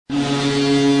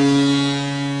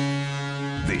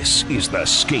This is the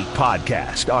Skate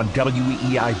Podcast on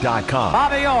WEEI.com.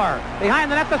 Bobby Orr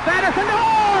behind the net to Sanderson.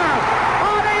 Orr!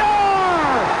 Bobby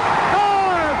Orr!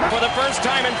 Scores! For the first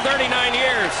time in 39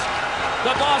 years,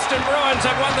 the Boston Bruins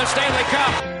have won the Stanley Cup.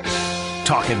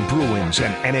 Talking Bruins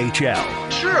and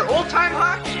NHL. Sure, old-time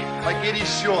hockey, like Eddie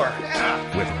Shore.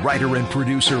 Yeah. With writer and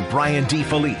producer Brian D.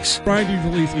 Felice. Brian D.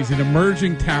 Felice is an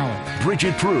emerging talent.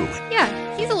 Bridget Prue.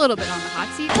 Yeah, he's a little bit on the hot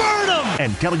seat. Burn him!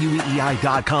 And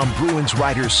WEEI.com Bruins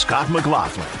writer Scott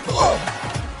McLaughlin. Oh,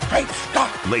 great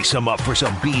stuff. Lace him up for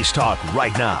some Bees talk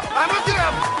right now. I'm looking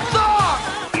at song.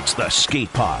 It's the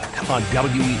Skate Pod on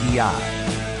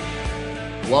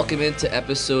WEEI. Welcome into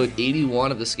episode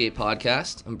 81 of the Skate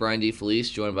Podcast. I'm Brian D.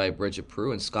 Felice, joined by Bridget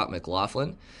Prue and Scott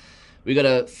McLaughlin. We got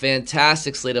a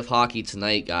fantastic slate of hockey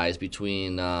tonight, guys,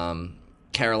 between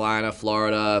Carolina,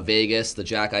 Florida, Vegas, the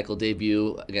Jack Eichel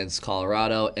debut against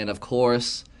Colorado, and of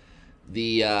course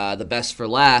the best for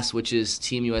last, which is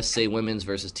Team USA Women's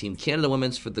versus Team Canada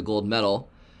Women's for the gold medal.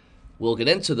 We'll get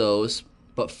into those,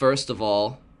 but first of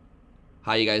all,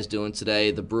 how you guys doing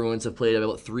today? The Bruins have played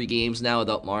about 3 games now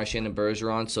without Marchand and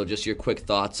Bergeron, so just your quick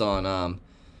thoughts on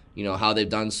how they've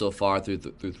done so far through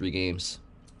 3 games.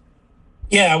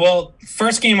 Yeah, well,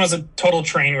 first game was a total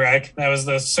train wreck. That was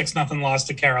the 6-0 loss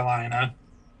to Carolina,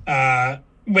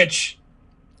 which,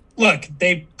 look,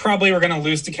 they probably were going to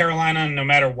lose to Carolina no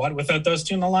matter what without those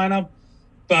two in the lineup,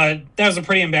 but that was a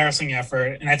pretty embarrassing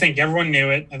effort, and I think everyone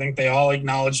knew it. I think they all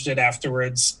acknowledged it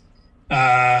afterwards.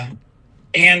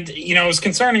 And, it was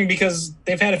concerning because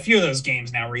they've had a few of those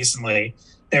games now recently.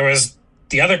 There was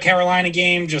the other Carolina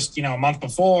game just, a month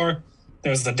before. There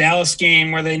was the Dallas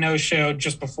game where they no-showed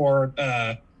just before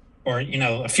a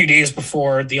few days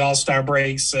before the All-Star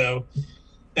break. So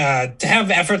to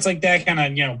have efforts like that kind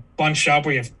of, bunch up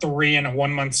where you have 3 in a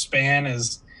 1-month span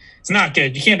it's not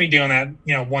good. You can't be doing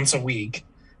that, once a week.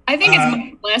 I think it's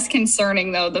much less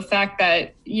concerning, though, the fact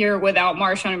that you're without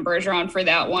Marchand and Bergeron for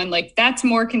that one. Like, that's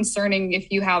more concerning if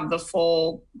you have the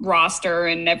full roster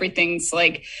and everything's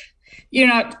like, you're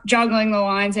not juggling the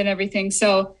lines and everything.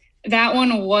 So that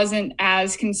one wasn't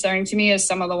as concerning to me as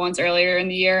some of the ones earlier in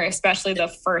the year, especially the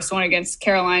first one against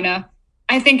Carolina.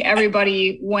 I think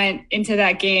everybody went into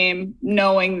that game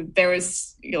knowing there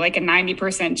was like a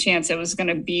 90% chance it was going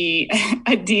to be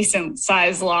a decent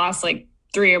size loss, like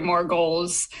 3 or more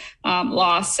goals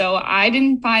lost. So I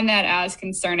didn't find that as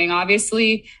concerning.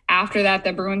 Obviously, after that,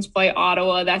 the Bruins play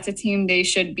Ottawa. That's a team they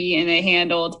should be, and they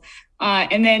handled.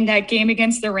 And then that game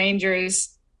against the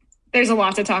Rangers, there's a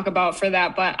lot to talk about for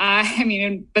that. But I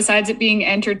mean, besides it being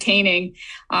entertaining,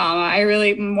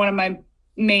 one of my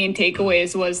main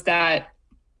takeaways was that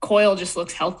Coyle just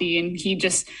looks healthy, and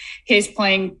he's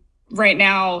playing right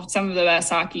now some of the best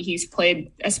hockey he's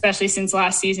played, especially since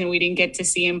last season. We didn't get to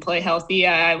see him play healthy.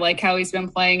 I like how he's been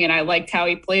playing, and I liked how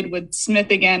he played with Smith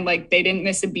again. Like, they didn't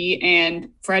miss a beat, and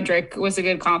Frederick was a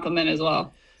good compliment as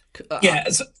well. Yeah,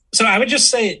 so I would just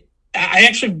say I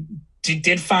actually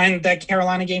did find that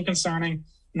Carolina game concerning.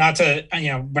 Not to,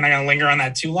 we're not going to linger on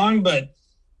that too long, but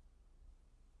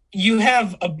you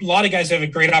have a lot of guys who have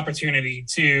a great opportunity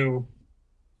to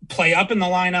play up in the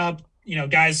lineup.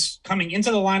 Guys coming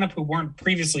into the lineup who weren't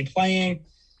previously playing.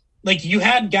 Like, you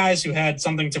had guys who had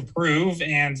something to prove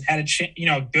and had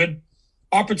a good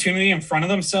opportunity in front of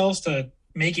themselves to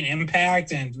make an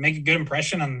impact and make a good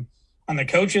impression on the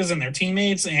coaches and their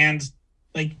teammates. And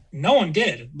like, no one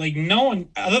did. Like, no one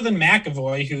other than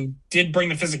McAvoy, who did bring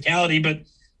the physicality. But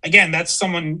again, that's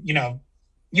someone,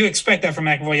 you expect that from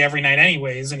McAvoy every night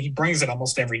anyways, and he brings it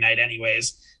almost every night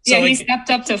anyways. So, yeah, he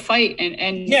stepped up to fight,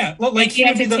 and yeah, like he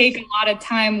had to take a lot of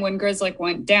time when Grzelcyk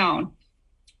went down.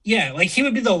 Yeah, like, he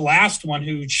would be the last one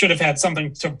who should have had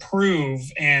something to prove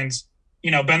and,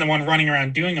 been the one running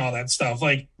around doing all that stuff.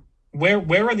 Like, where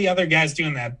are the other guys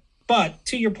doing that? But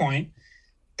to your point,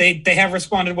 they have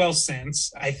responded well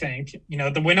since, I think.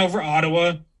 The win over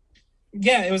Ottawa,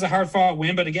 yeah, it was a hard-fought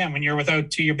win, but again, when you're without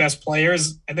 2 of your best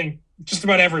players, I think just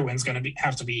about every win's going to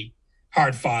have to be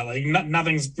hard fought. Like,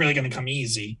 nothing's really going to come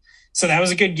easy. So that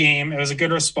was a good game. It was a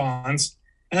good response.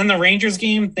 And then the Rangers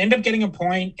game, they ended up getting a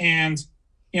point. And,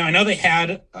 I know they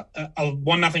had a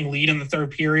 1-0 lead in the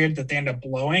third period that they ended up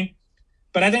blowing.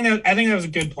 But I think that was a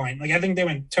good point. Like, I think they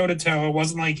went toe to toe. It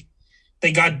wasn't like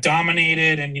they got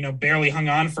dominated and, barely hung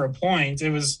on for a point.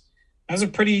 That was a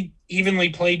pretty evenly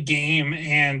played game.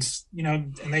 And,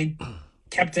 and they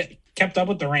kept up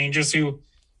with the Rangers, who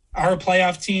are a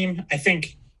playoff team. I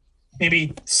think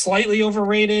maybe slightly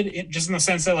overrated, just in the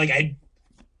sense that, like, I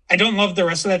don't love the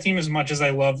rest of that team as much as I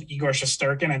love Igor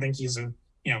Shesterkin. I think he's a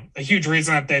huge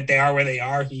reason that they are where they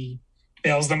are. He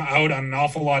bails them out on an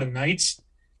awful lot of nights.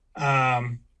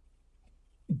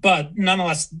 but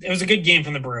nonetheless, it was a good game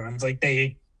from the Bruins. Like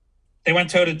they went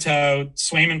toe to toe.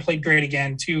 Swayman played great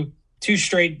again. Two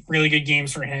straight really good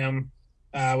games for him,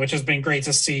 which has been great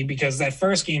to see because that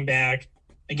first game back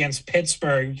against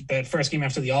Pittsburgh, that first game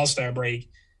after the All-Star break,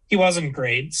 he wasn't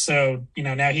great. So,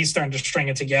 now he's starting to string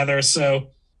it together. So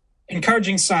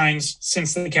encouraging signs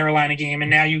since the Carolina game. And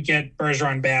now you get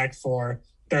Bergeron back for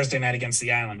Thursday night against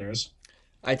the Islanders.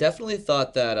 I definitely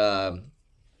thought that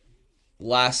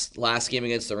last game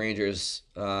against the Rangers,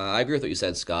 I agree with what you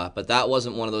said, Scott, but that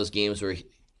wasn't one of those games where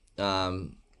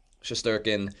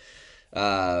Shesterkin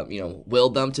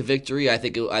willed them to victory. I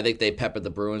think they peppered the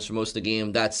Bruins for most of the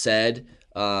game. That said,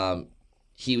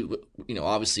 he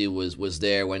obviously was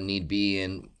there when need be,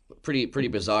 and pretty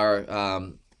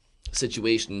bizarre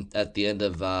situation at the end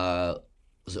of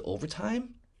was it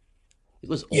overtime? It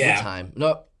was overtime.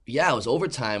 No, yeah, it was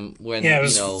overtime when it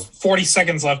was 40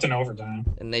 seconds left in overtime,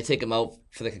 and they take him out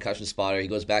for the concussion spotter. He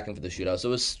goes back in for the shootout. So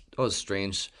it was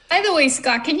strange. By the way,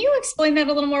 Scott, can you explain that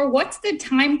a little more? What's the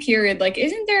time period? Like,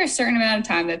 isn't there a certain amount of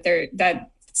time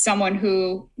that someone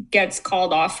who gets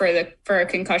called off for a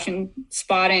concussion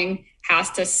spotting has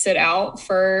to sit out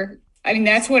for? I mean,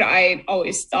 that's what I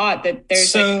always thought, that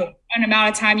there's an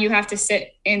amount of time you have to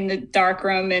sit in the dark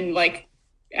room and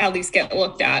at least get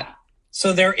looked at.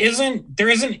 So there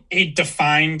isn't a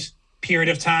defined period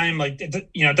of time.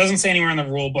 It doesn't say anywhere in the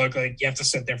rule book, you have to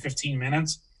sit there 15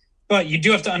 minutes, but you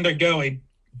do have to undergo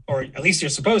or at least you're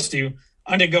supposed to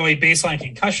undergo a baseline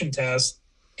concussion test.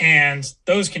 And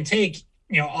those can take,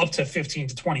 up to 15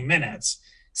 to 20 minutes.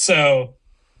 So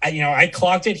I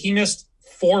clocked it. He missed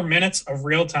 4 minutes of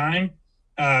real time,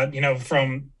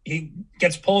 from he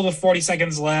gets pulled with 40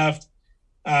 seconds left.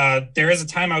 There is a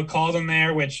timeout called in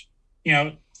there, which,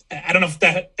 I don't know if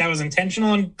that was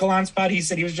intentional on Gallant's part. He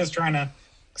said he was just trying to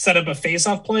set up a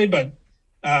face-off play, but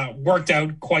worked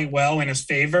out quite well in his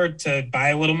favor to buy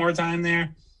a little more time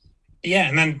there. Yeah,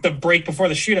 and then the break before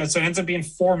the shootout, so it ends up being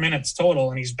 4 minutes total,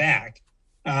 and he's back.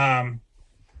 I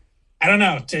don't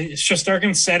know.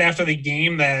 Shesterkin said after the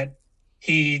game that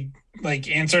he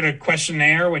answered a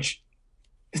questionnaire, which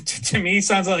to me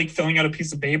sounds like filling out a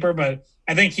piece of paper, but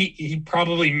I think he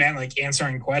probably meant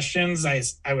answering questions. I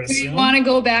would assume. You want to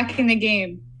go back in the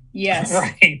game? Yes.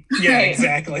 Right. Yeah. Right.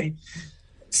 Exactly.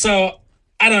 So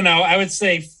I don't know. I would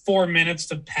say 4 minutes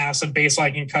to pass a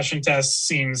baseline concussion test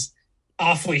seems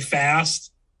awfully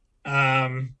fast.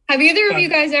 Have either of you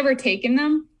guys ever taken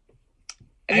them?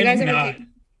 Have you guys ever taken?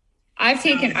 I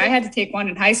had to take one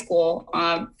in high school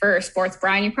for sports.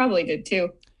 Brian, you probably did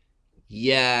too.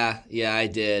 Yeah, I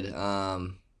did.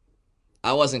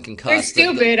 I wasn't concussed.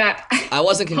 They're stupid. I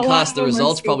wasn't concussed. The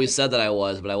results probably said that I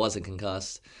was, but I wasn't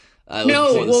concussed.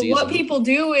 What people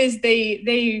do is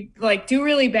they do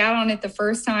really bad on it the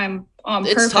first time on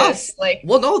it's purpose. Tough.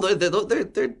 No,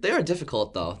 they are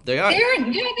difficult though. They aren't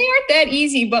that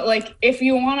easy. But if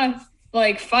you want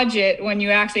to fudge it when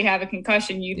you actually have a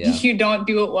concussion, you don't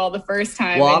do it well the first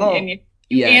time. Well,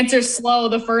 you answer slow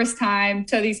the first time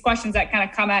to these questions that kind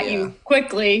of come at you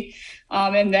quickly,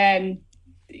 and then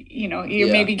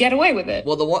maybe get away with it.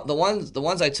 Well, the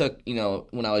ones I took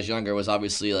when I was younger was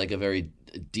obviously a very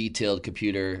detailed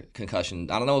computer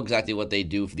concussion. I don't know exactly what they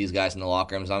do for these guys in the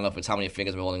locker rooms. I don't know if it's how many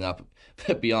fingers we're holding up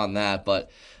beyond that, but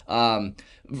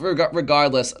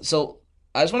regardless. So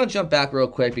I just want to jump back real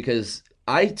quick because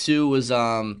I too was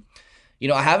I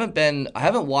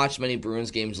haven't watched many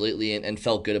Bruins games lately and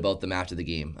felt good about them after the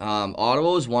game.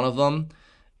 Ottawa was one of them,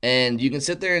 and you can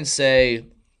sit there and say,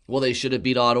 well, they should have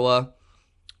beat Ottawa.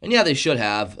 And yeah, they should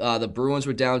have. The Bruins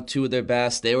were down two of their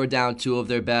best. They were down two of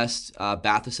their best.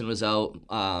 Batherson was out.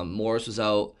 Morris was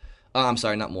out. I'm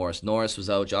sorry, not Morris. Norris was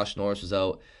out. Josh Norris was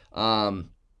out.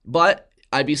 But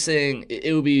I'd be saying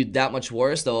it would be that much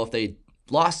worse, though, if they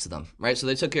lost to them, right? So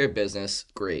they took care of business.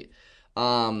 Great.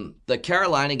 The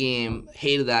Carolina game,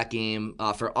 hated that game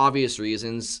for obvious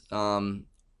reasons.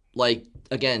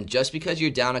 Again, just because you're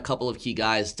down a couple of key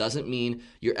guys doesn't mean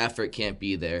your effort can't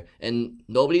be there. And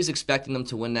nobody's expecting them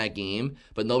to win that game,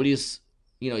 but nobody's,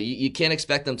 you can't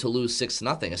expect them to lose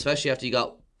 6-0, especially after you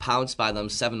got pounced by them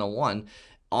 7-1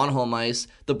 on home ice.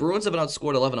 The Bruins have been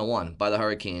outscored 11-1 by the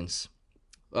Hurricanes.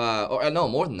 No,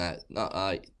 more than that.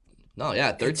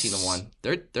 13-1.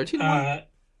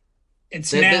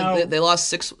 13-1. They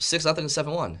lost 6-0 and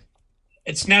 7-1.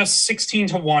 It's now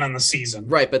 16-1 on the season.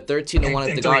 Right, but 13-1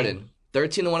 at the Garden.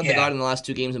 13-1 at the Garden in the last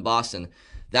two games in Boston.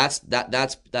 That's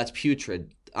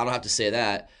putrid. I don't have to say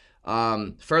that.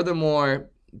 Furthermore,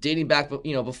 dating back,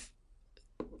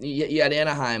 you had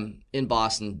Anaheim in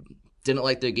Boston. Didn't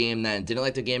like their game then. Didn't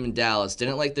like their game in Dallas.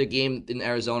 Didn't like their game in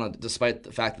Arizona, despite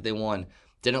the fact that they won.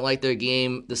 Didn't like their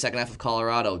game the second half of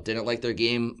Colorado. Didn't like their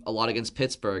game a lot against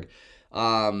Pittsburgh.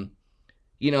 So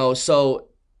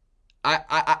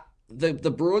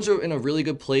the Bruins are in a really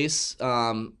good place.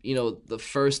 The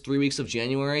first 3 weeks of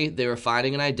January, they were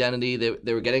finding an identity.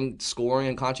 They were getting scoring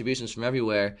and contributions from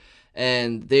everywhere,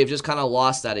 and they've just kind of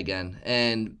lost that again.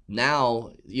 And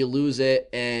now you lose it,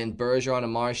 and Bergeron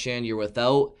and Marchand you're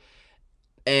without.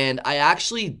 And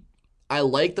I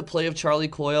like the play of Charlie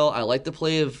Coyle. I like the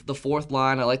play of the fourth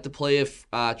line. I like the play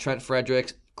of Trent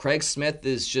Frederick. Craig Smith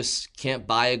can't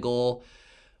buy a goal.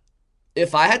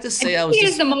 If I had to say, he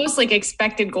has the most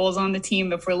expected goals on the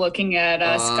team. If we're looking at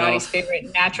Scotty's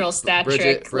favorite natural stat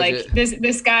trick,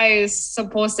 this guy is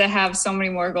supposed to have so many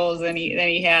more goals than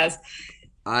he has.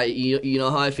 You know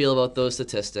how I feel about those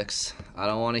statistics. I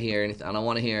don't want to hear anything. I don't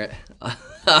want to hear it.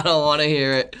 I don't want to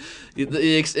hear it.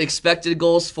 The expected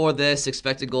goals for this,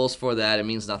 expected goals for that, it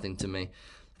means nothing to me.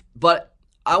 But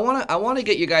I want to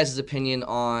get your guys' opinion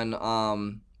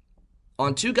on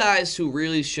two guys who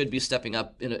really should be stepping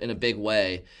up in a big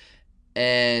way.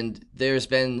 And there's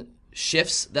been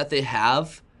shifts that they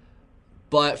have,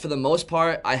 but for the most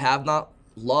part, I have not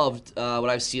loved what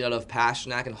I've seen out of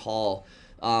Pastrnak and Hall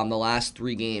the last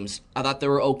 3 games. I thought they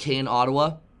were okay in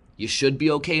Ottawa. You should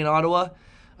be okay in Ottawa.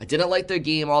 I didn't like their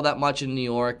game all that much in New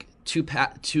York. Too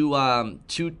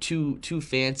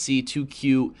fancy, too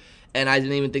cute. And I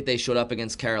didn't even think they showed up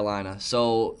against Carolina.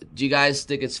 So do you guys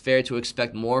think it's fair to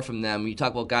expect more from them? You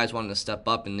talk about guys wanting to step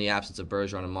up in the absence of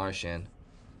Bergeron and Marchand.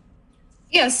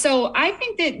 Yeah, so I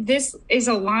think that this is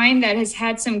a line that has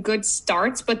had some good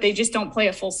starts, but they just don't play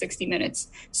a full 60 minutes.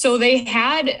 So they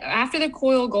had, after the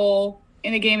Coyle goal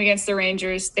in the game against the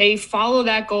Rangers, they follow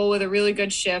that goal with a really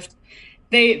good shift.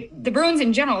 The Bruins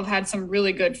in general have had some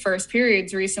really good first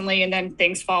periods recently, and then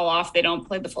things fall off. They don't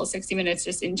play the full 60 minutes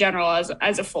just in general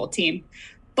as a full team.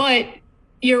 But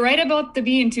you're right about the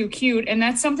being too cute, and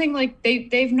that's something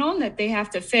they've known that they have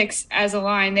to fix as a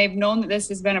line. They've known that this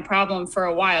has been a problem for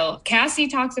a while. Cassie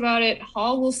talks about it.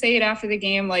 Hall will say it after the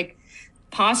game.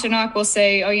 Pastrnak will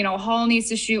say, Hall needs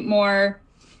to shoot more,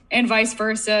 and vice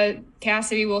versa.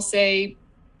 Cassidy will say,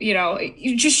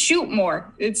 you just shoot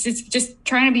more. It's just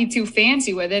trying to be too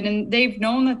fancy with it. And they've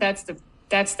known that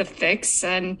that's the fix.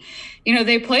 And,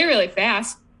 they play really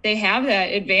fast. They have that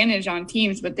advantage on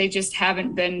teams, but they just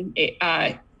haven't been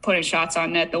putting shots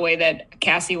on net the way that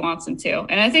Cassie wants them to.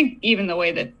 And I think even the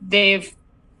way that they've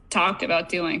talked about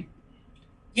doing.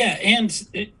 Yeah.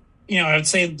 And, I would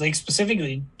say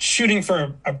specifically shooting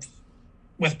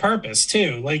with purpose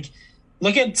too.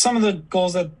 Look at some of the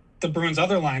goals that the Bruins'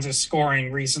 other lines are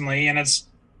scoring recently, and it's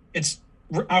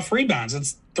off rebounds.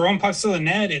 It's throwing pucks to the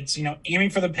net. It's aiming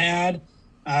for the pad,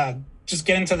 just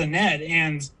getting to the net.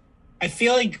 And I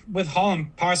feel like with Hall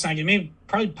and Pastrnak, and maybe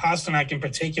probably Pastrnak in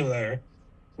particular,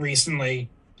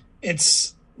 recently,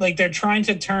 it's like they're trying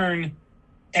to turn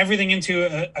everything into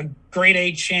a grade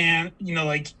A chance.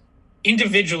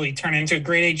 Individually turn into a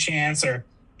grade A chance, or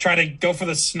try to go for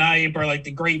the snipe or the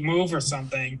great move or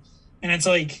something. And it's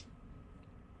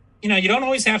you don't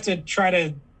always have to try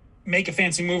to make a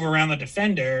fancy move around the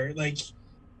defender.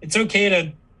 It's okay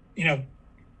to,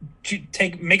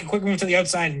 make a quick move to the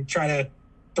outside and try to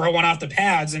throw one off the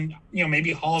pads. And,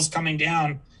 maybe Hall's coming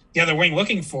down the other wing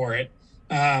looking for it.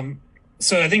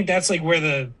 So I think that's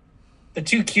where the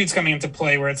two cutes coming into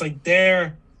play, where it's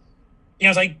they're,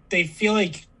 it's they feel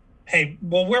hey,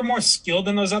 well, we're more skilled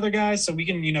than those other guys. So we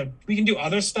can do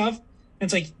other stuff.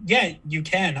 And it's yeah, you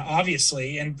can,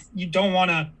 obviously. And you don't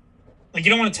want to, you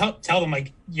don't want to tell them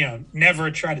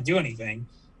never try to do anything,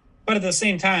 but at the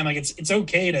same time, it's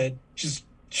okay to just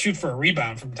shoot for a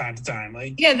rebound from time to time.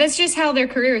 Yeah, that's just how their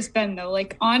career has been though.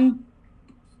 On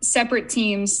separate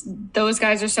teams, those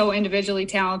guys are so individually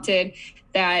talented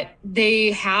that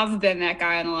they have been that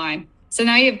guy on the line. So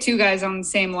now you have two guys on the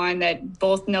same line that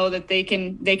both know that they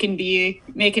can be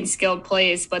making skilled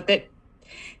plays,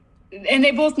 and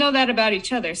they both know that about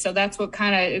each other. So that's what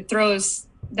kind of throws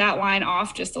that line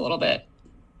off just a little bit.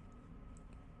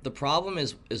 The problem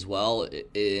is as well,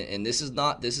 and this is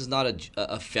not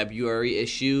a February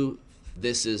issue.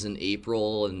 This is an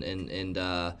April and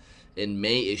in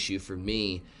May issue for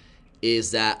me,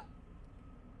 is that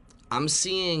I'm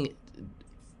seeing,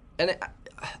 and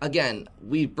again,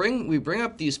 we bring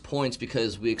up these points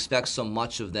because we expect so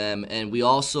much of them, and we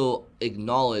also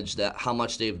acknowledge that how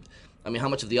much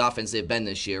of the offense they've been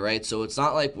this year, right? So it's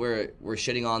not like we're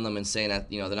shitting on them and saying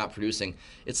that they're not producing.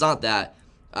 It's not that.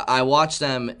 I watch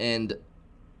them, and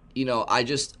David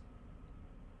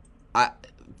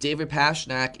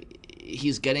Pastrnak,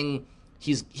 he's getting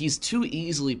he's too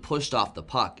easily pushed off the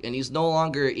puck, and he's no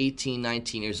longer 18,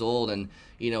 19 years old and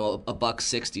a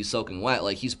 $160 soaking wet.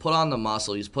 Like, he's put on the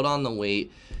muscle, he's put on the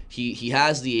weight, he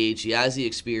has the age, he has the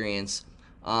experience,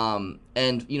 and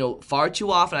far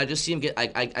too often I just see him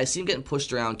I see him getting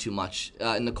pushed around too much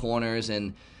in the corners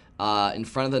and in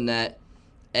front of the net.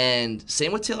 And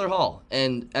same with Taylor Hall.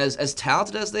 And as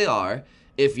talented as they are,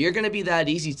 if you're going to be that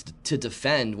easy to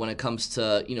defend when it comes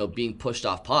to being pushed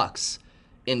off pucks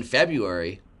in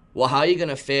February, well, how are you going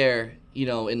to fare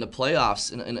in the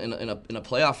playoffs in a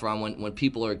playoff run when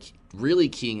people are really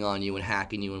keying on you and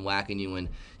hacking you and whacking you and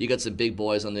you got some big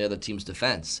boys on the other team's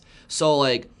defense? So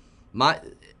like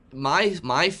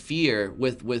my fear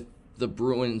with the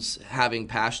Bruins having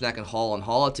Pastrnak and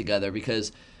Hall together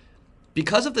because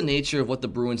of the nature of what the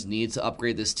Bruins need to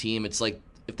upgrade this team, it's like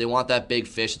if they want that big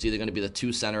fish, it's either going to be the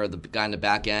 2 center or the guy in the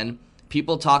back end.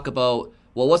 People talk about,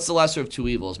 well, what's the lesser of two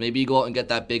evils? Maybe you go out and get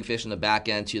that big fish in the back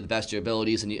end to the best of your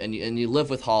abilities, and you live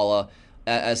with Holla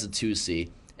as a 2C.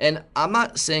 And I'm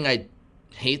not saying I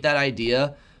hate that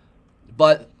idea,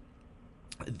 but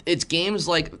it's games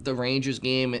like the Rangers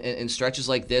game and stretches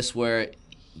like this where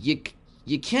you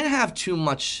can't have too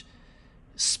much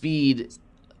speed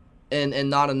and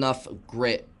not enough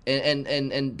grit,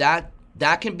 and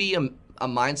that can be a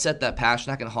mindset that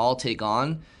Pastrnak and Hall take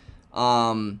on.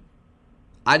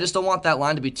 I just don't want that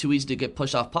line to be too easy to get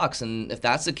pushed off pucks, and if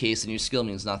that's the case, then your skill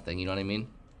means nothing. You know what I mean?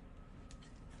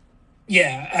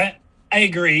 Yeah, I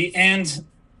agree, and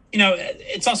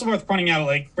it's also worth pointing out,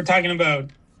 like, we're talking about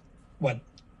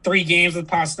 3 games with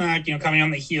Pastrnak, coming on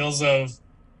the heels of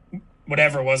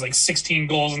whatever it was, like 16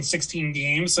 goals in 16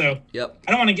 games. So yep.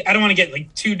 I don't want to get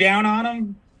like too down on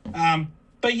him.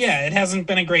 But yeah, it hasn't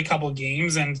been a great couple of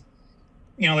games, and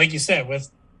like you said, with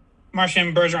Marchand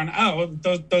and Bergeron,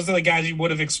 those are the guys you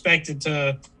would have expected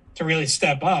to really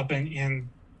step up, and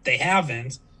they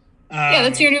haven't. Yeah,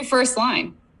 that's your new first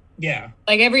line. Yeah,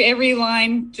 like every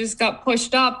line just got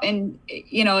pushed up, and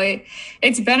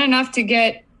it's been enough to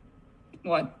get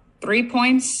 3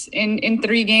 points in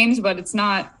 3 games, but it's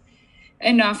not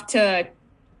enough to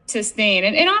sustain.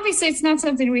 And obviously it's not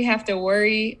something we have to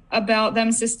worry about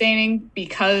them sustaining,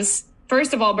 because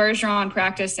first of all, Bergeron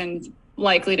practiced and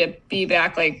likely to be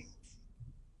back, like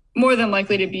more than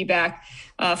likely to be back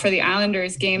for the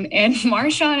Islanders game. And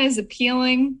Marchand is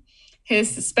appealing his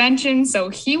suspension, so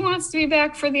he wants to be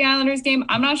back for the Islanders game.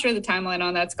 I'm not sure the timeline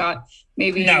on that, Scott.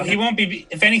 Maybe no, he won't be.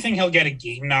 If anything, he'll get a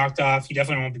game knocked off. He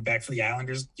definitely won't be back for the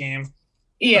Islanders game.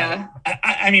 Yeah.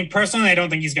 I mean, personally, I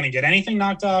don't think he's going to get anything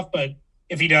knocked off, but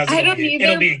if he does, it'll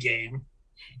be a game.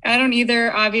 I don't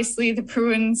either. Obviously, the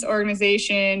Bruins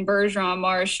organization, Bergeron,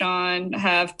 Marchand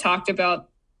have talked about,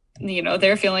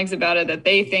 their feelings about it, that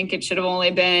they think it should have only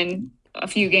been a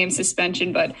few game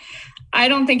suspension, but I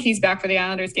don't think he's back for the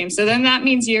Islanders game. So then that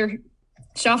means you're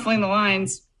shuffling the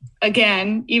lines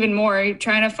again, even more. You're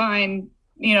trying to find,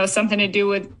 something to do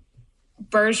with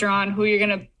Bergeron, who you're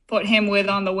going to put him with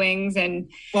on the wings. And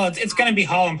well, it's going to be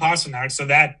Hall and Pastrnak, so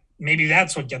that maybe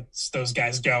that's what gets those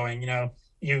guys going.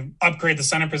 You upgrade the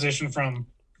center position from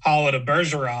Hall to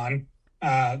Bergeron,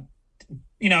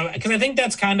 because I think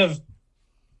that's kind of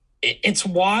it's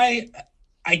why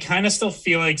I kind of still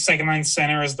feel like second line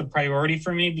center is the priority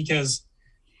for me, because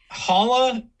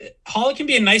Holla can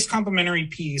be a nice complementary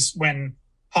piece when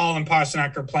Hall and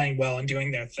Pastrnak are playing well and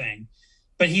doing their thing,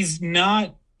 but he's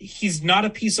not a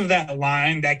piece of that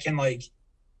line that can like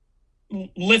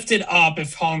lift it up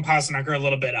if Hall and Pastrnak are a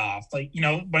little bit off. Like,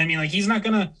 what I mean? Like, he's not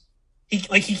gonna he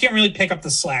can't really pick up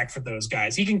the slack for those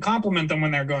guys. He can compliment them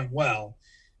when they're going well,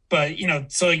 but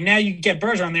so like now you get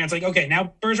Bergeron there. It's like, okay,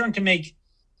 now Bergeron can make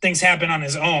things happen on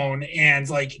his own and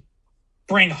like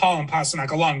bring Hall and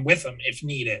Pastrnak along with him if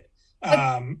needed.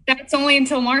 That's only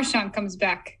until Marchand comes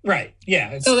back. Right. Yeah.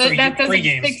 It's so that doesn't 3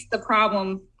 games. fix the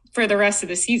problem for the rest of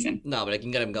the season. No, but I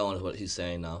can get him going is what he's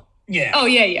saying now. Yeah. Oh,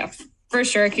 yeah. For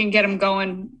sure. It can get him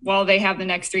going while they have the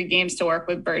next 3 games to work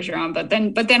with Bergeron. But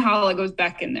then Holla goes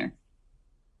back in there.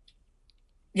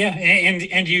 Yeah.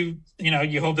 And you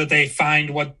hope that they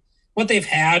find what they've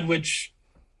had, which,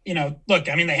 look,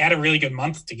 I mean, they had a really good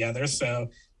month together, so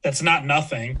that's not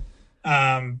nothing.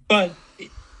 But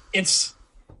it's,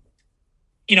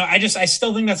 I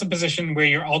still think that's a position where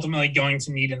you're ultimately going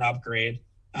to need an upgrade.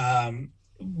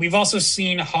 We've also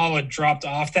seen Holla dropped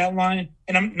off that line,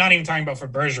 and I'm not even talking about for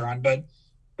Bergeron, but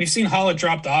we've seen Holla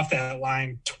dropped off that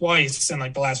line twice in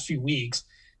like the last few weeks.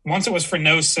 Once it was for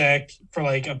Nosek for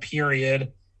like a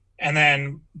period, and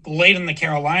then late in the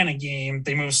Carolina game,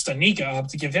 they moved Stanika up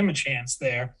to give him a chance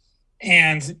there.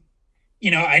 And,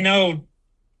 I know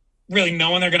really no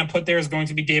one they're going to put there is going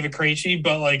to be David Krejci,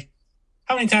 but like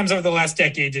how many times over the last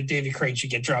decade did David Krejci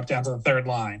get dropped down to the third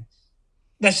line?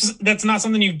 That's not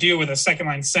something you do with a second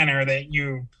line center that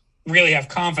you really have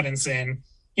confidence in.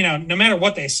 No matter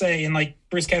what they say, and like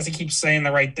Bruce Cassidy keeps saying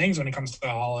the right things when it comes to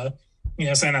Haula,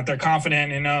 saying that they're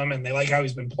confident in him and they like how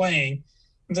he's been playing.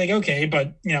 It's like, okay,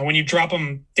 but when you drop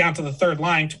him down to the third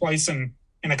line twice in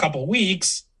a couple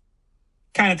weeks,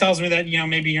 kind of tells me that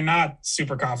maybe you're not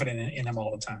super confident in him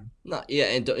all the time. No, yeah,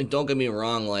 and don't get me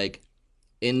wrong, like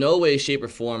in no way, shape, or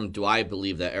form do I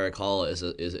believe that Erik Haula is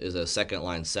a second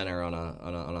line center on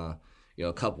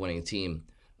a cup winning team,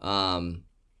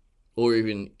 or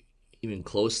even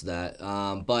close to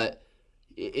that. But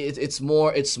it's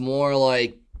more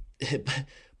like,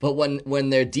 but when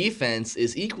their defense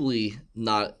is equally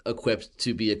not equipped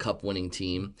to be a cup winning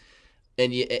team,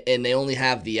 and they only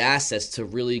have the assets to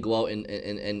really go out and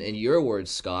in your words,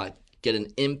 Scott, get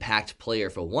an impact player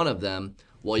for one of them.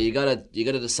 Well, you gotta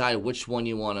decide which one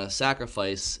you want to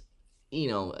sacrifice.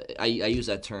 I use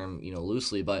that term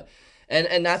loosely, but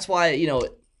and that's why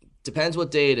depends what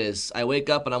day it is. I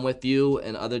wake up and I'm with you,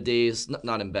 and other days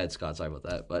not in bed, Scott. Sorry about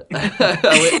that, but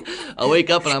I wake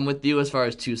up and I'm with you as far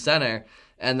as 2 center.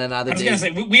 And then other days, I was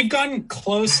gonna say we've gotten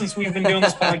close since we've been doing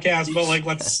this podcast, but like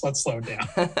let's slow down.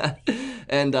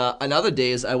 And on other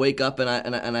days, I wake up and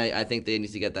I think they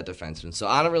need to get that defenseman. So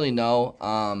I don't really know.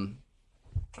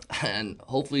 And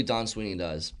hopefully Don Sweeney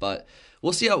does, but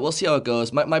we'll see how it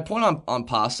goes. My point on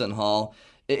Pasta and Hall,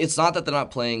 it's not that they're not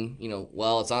playing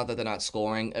well. It's not that they're not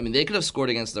scoring. I mean, they could have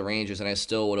scored against the Rangers, and I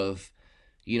still would have.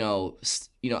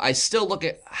 I still look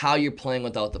at how you're playing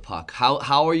without the puck. How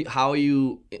are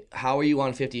you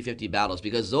on 50-50 battles?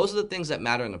 Because those are the things that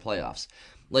matter in the playoffs.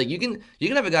 Like you can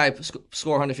have a guy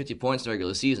score 150 points in the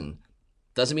regular season.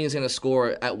 Doesn't mean he's going to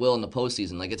score at will in the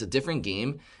postseason. Like it's a different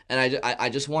game, and I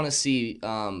just want to see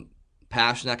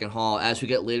Pastrnak and Hall as we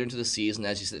get later into the season,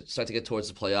 as you start to get towards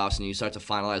the playoffs and you start to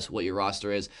finalize what your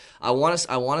roster is. I want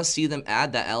to see them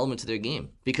add that element to their game,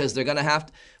 because they're going to have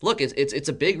to look. It's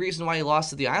a big reason why you lost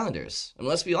to the Islanders. I mean,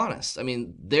 let's be honest. I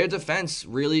mean, their defense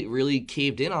really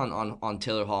caved in on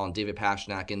Taylor Hall and David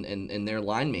Pastrnak and their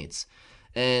line mates.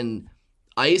 And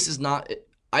ice is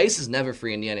never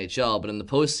free in the NHL, but in the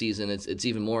postseason, it's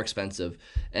even more expensive.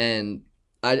 And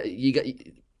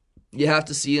you have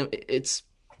to see him.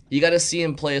 You got to see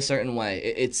him play a certain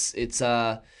way.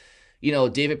 David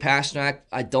Pastrnak,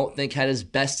 I don't think had his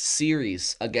best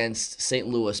series against St.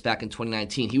 Louis back in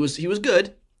 2019. He was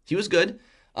good.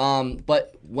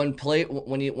 But when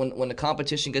the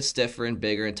competition gets stiffer and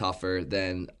bigger and tougher,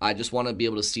 then I just want to be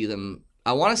able to see them.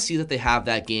 I want to see that they have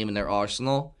that game in their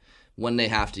arsenal when they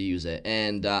have to use it.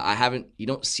 And you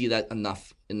don't see that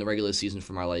enough in the regular season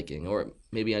for my liking, or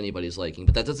maybe anybody's liking.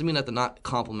 But that doesn't mean that they're not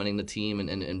complimenting the team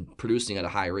and producing at a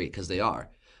high rate, because they are.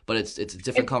 But it's a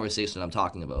different conversation I'm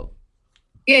talking about.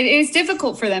 It is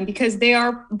difficult for them because they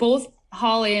are both,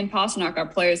 Holly and Pastrnak are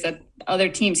players that other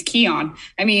teams key on.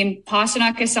 I mean,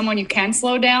 Pastrnak is someone you can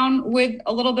slow down with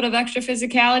a little bit of extra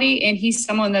physicality, and he's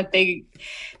someone that they –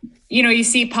 you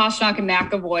see Pastrnak and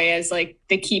McAvoy as like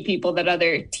the key people that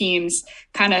other teams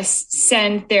kind of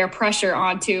send their pressure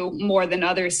onto more than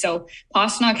others. So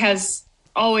Pastrnak has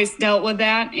always dealt with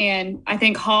that. And I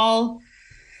think Hall,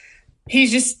 he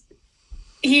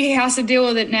has to deal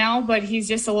with it now, but he's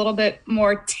just a little bit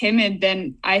more timid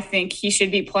than I think he should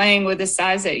be playing with the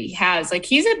size that he has. Like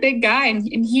he's a big guy,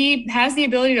 and he has the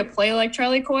ability to play like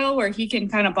Charlie Coyle, where he can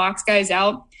kind of box guys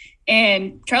out.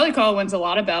 And Charlie Coyle wins a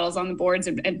lot of battles on the boards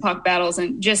and puck battles,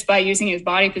 and just by using his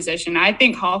body position. I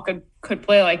think Hall could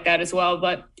play like that as well,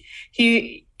 but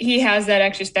he has that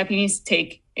extra step he needs to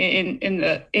take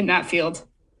in that field.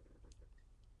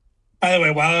 By the way,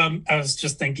 while I was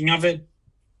just thinking of it,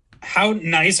 how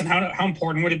nice and how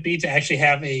important would it be to actually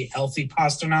have a healthy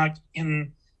Pastrnak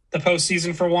in the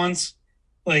postseason for once?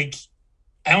 Like,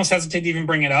 I almost hesitate to even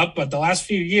bring it up, but the last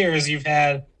few years you've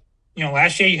had,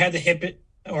 last year you had the hip.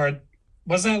 Or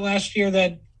was that last year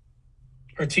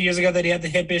or 2 years ago that he had the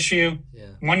hip issue? Yeah.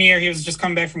 1 year he was just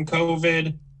coming back from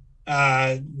COVID.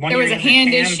 There was a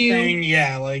hand issue. Thing.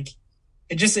 Yeah, like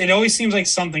it always seems like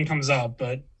something comes up.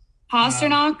 But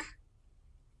Pastrnak,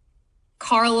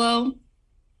 Carlo,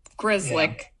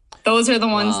 Grzelcyk. Those are the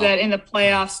ones that in the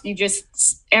playoffs, you just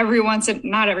not every once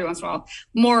in a while,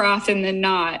 more often than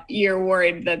not, you're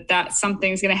worried that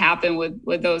something's going to happen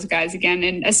with those guys again,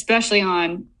 and especially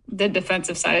on the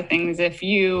defensive side of things. If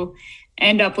you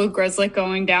end up with Grzelcyk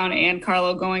going down and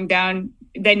Carlo going down,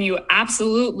 then you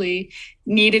absolutely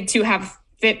needed to have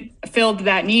filled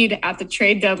that need at the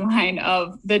trade deadline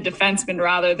of the defenseman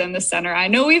rather than the center. I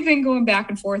know we've been going back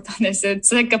and forth on this.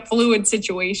 It's like a fluid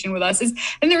situation with us.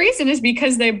 And the reason is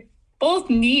because they both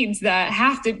needs that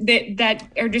that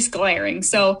are just glaring.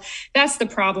 So that's the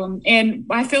problem. And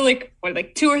I feel like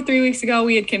 2 or 3 weeks ago,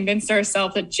 we had convinced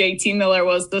ourselves that JT Miller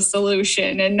was the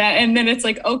solution. And then it's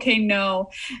like, okay,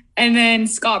 no. And then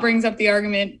Scott brings up the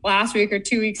argument last week or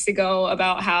 2 weeks ago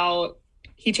about how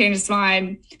he changed his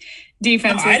mind.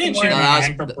 Defense. No, I didn't change my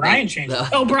mind, but Brian changed it.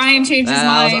 Oh, Brian changed his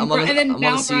mind. And then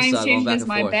now Brian changed his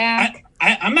mind back.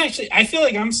 I feel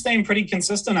like I'm staying pretty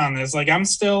consistent on this. Like I'm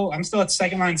still at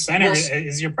second line center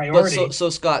is your priority.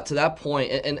 So Scott, to that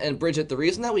point, and Bridget, the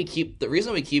reason we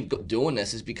keep doing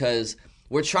this is because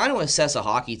we're trying to assess a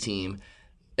hockey team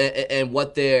and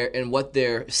what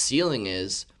their ceiling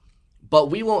is, but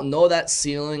we won't know that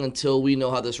ceiling until we know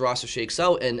how this roster shakes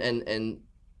out. And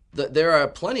there are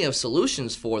plenty of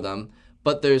solutions for them,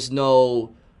 but there's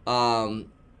no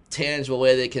tangible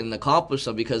way they can accomplish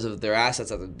them because of their assets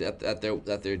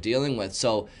that they're dealing with.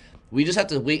 So we just have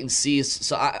to wait and see.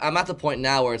 So I'm at the point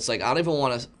now where it's like I don't even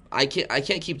want to. I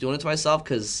can't keep doing it to myself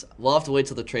because we'll have to wait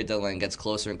till the trade deadline gets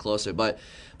closer and closer. But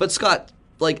Scott,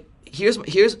 like here's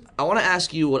I want to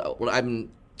ask you what I've been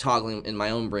toggling in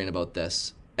my own brain about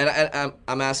this, and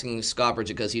I'm asking Scott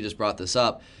Bridget because he just brought this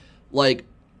up. Like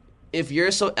if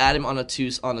you're so adamant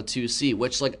on a 2C,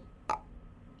 which like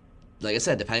I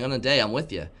said, depending on the day, I'm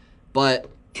with you.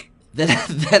 But then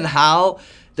how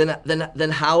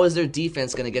is their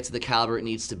defense going to get to the caliber it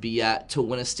needs to be at to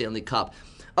win a Stanley Cup?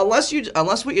 Unless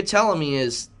what you're telling me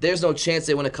is there's no chance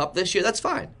they win a cup this year, that's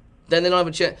fine. Then they don't have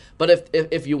a chance. But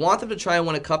if you want them to try and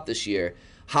win a cup this year,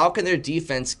 how can their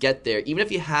defense get there? Even if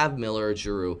you have Miller or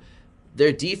Giroux,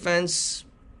 their defense,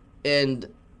 and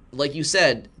like you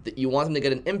said, you want them to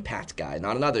get an impact guy,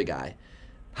 not another guy.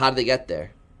 How do they get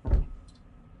there?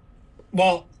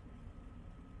 Well,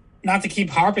 not to keep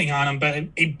harping on him, but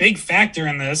a big factor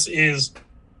in this is,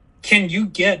 can you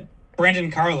get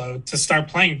Brandon Carlo to start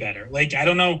playing better? Like, I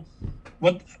don't know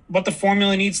what the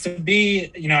formula needs to be.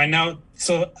 You know, I know.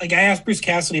 So, like, I asked Bruce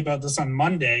Cassidy about this on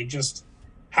Monday, just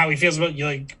how he feels about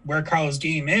like where Carlo's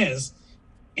game is,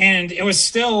 and it was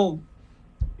still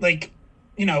like,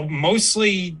 you know,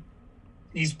 mostly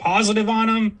he's positive on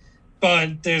him,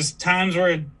 but there's times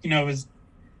where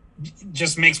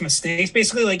just makes mistakes.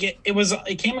 Basically, like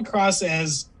it came across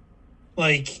as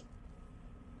like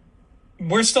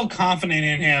we're still confident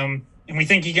in him and we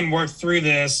think he can work through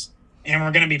this and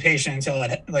we're going to be patient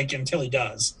until he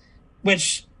does,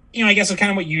 which, you know, I guess is kind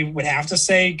of what you would have to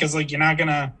say, because like you're not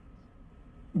gonna,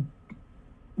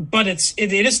 but it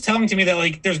is telling to me that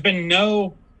like there's been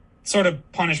no sort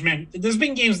of punishment. There's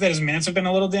been games that his minutes have been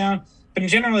a little down, but in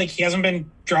general, like he hasn't been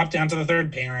dropped down to the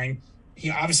third pairing. He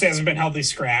obviously hasn't been healthy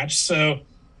scratched, so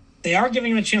they are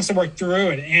giving him a chance to work through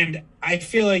it. And I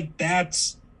feel like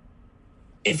that's,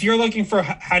 if you're looking for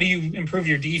how do you improve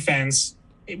your defense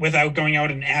without going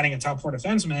out and adding a top four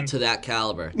defenseman to that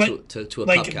caliber, like, to a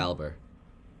like, cup caliber,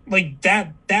 like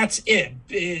that's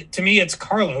it. To me, it's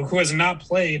Carlo, who has not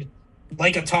played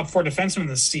like a top four defenseman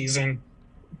this season,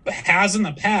 but has in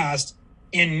the past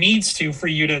and needs to for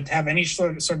you to have any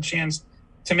sort of chance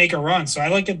to make a run. So I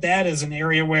look at that as an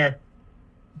area where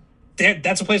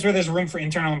that's a place where there's room for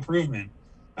internal improvement.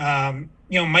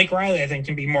 Mike Riley, I think,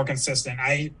 can be more consistent.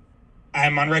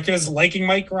 I'm on record as liking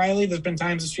Mike Riley. There's been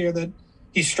times this year that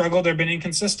he struggled or been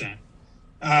inconsistent.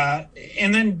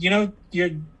 And then,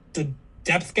 the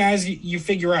depth guys, you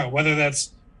figure out whether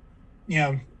that's,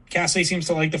 Cassidy seems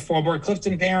to like the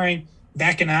Forbort-Clifton pairing.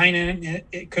 Vakanainen,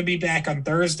 it could be back on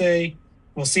Thursday.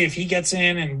 We'll see if he gets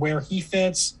in and where he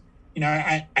fits.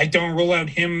 I don't rule out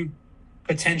him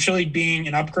potentially being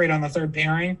an upgrade on the third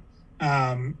pairing.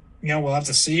 We'll have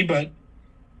to see, but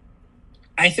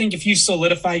I think if you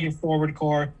solidify your forward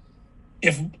core,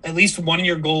 if at least one of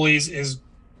your goalies is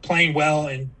playing well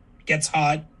and gets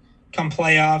hot come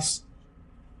playoffs,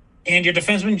 and your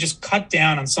defensemen just cut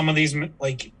down on some of these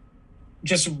like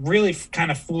just really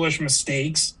kind of foolish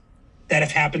mistakes that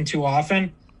have happened too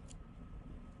often,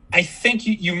 I think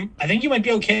you might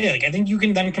be okay. Like I think you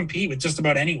can then compete with just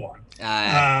about anyone.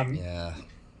 Yeah.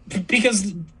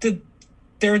 Because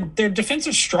their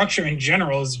defensive structure in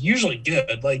general is usually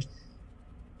good. Like,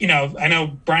 I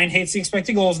know Brian hates the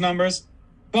expected goals numbers,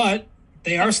 but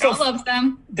they are still loves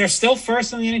them. They're still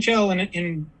first in the NHL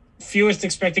in fewest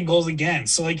expected goals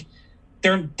against. So like they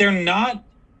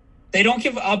don't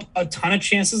give up a ton of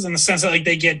chances in the sense that like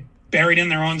they get buried in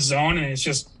their own zone and it's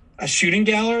just a shooting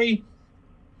gallery,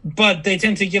 but they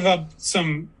tend to give up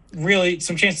some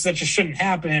chances that just shouldn't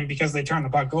happen because they turn the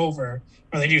puck over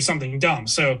or they do something dumb.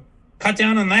 So cut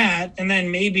down on that, and then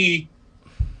maybe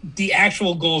the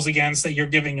actual goals against that you're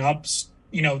giving up,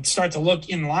 start to look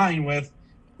in line with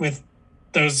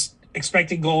those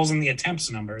expected goals and the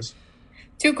attempts numbers.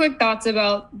 Two quick thoughts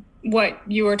about what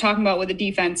you were talking about with the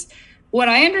defense. What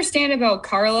I understand about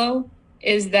Carlo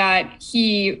is that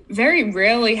he very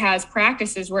rarely has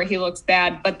practices where he looks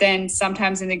bad, but then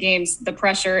sometimes in the games, the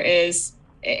pressure is,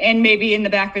 and maybe in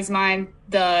the back of his mind,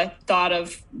 the thought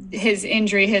of his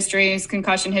injury history, his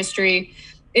concussion history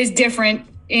is different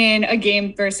in a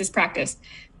game versus practice.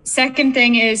 Second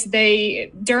thing is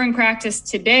during practice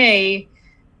today,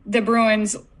 the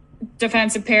Bruins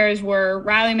defensive pairs were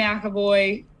Riley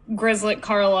McAvoy, Grzelcyk,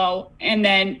 Carlo, and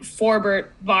then Forbort,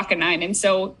 Vakanainen. And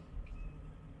so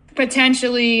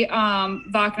potentially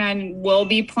Vakanainen will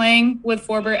be playing with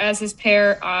Forbort as his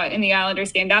pair in the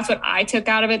Islanders game. That's what I took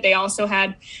out of it. They also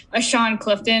had a Sean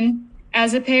Clifton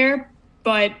as a pair,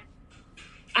 but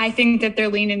I think that they're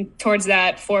leaning towards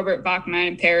that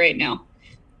Forbort-Vakanainen pair right now.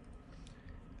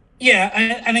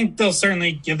 Yeah, I think they'll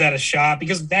certainly give that a shot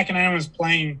because Vakanainen was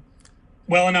playing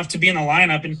well enough to be in the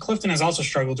lineup, and Clifton has also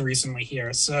struggled recently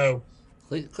here. So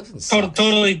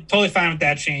totally fine with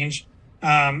that change.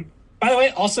 By the way,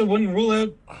 also wouldn't rule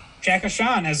out Jack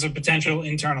O'Shawn as a potential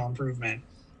internal improvement.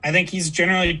 I think he's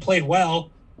generally played well.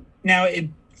 Now it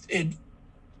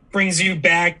brings you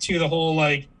back to the whole,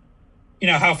 like, you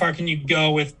know, how far can you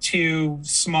go with two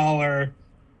smaller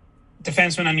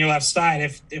defensemen on your left side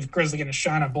if Grzelcyk and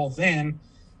O'Shawn are both in,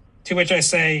 to which I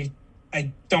say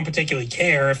I don't particularly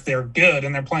care if they're good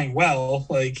and they're playing well.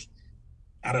 Like,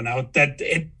 I don't know, that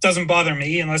it doesn't bother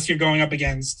me unless you're going up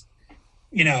against,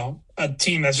 you know, a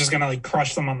team that's just going to like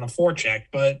crush them on the forecheck.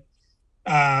 But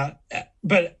I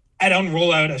don't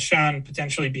rule out O'Shawn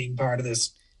potentially being part of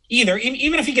this either,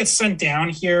 even if he gets sent down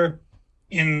here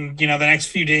in, you know, the next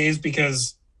few days,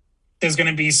 because there's going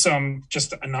to be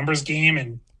just a numbers game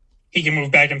and he can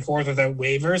move back and forth without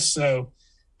waivers. So,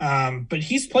 but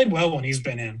he's played well when he's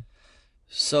been in.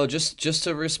 So just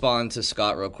to respond to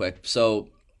Scott real quick. So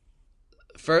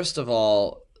first of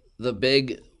all, the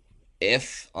big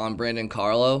if on Brandon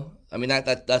Carlo, I mean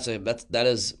that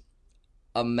is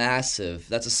a massive,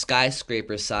 that's a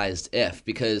skyscraper sized if,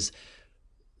 because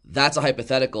that's a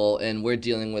hypothetical and we're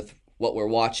dealing with what we're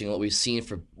watching, what we've seen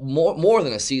for more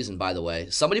than a season, by the way.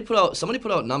 Somebody put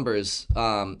out numbers,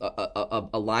 a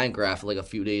line graph like a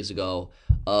few days ago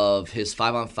of his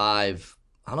 5-on-5.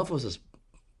 I don't know if it was his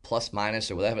plus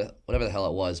minus or whatever the hell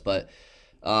it was, but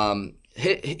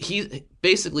he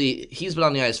basically he's been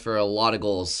on the ice for a lot of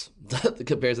goals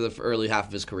compared to the early half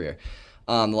of his career,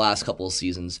 the last couple of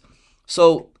seasons.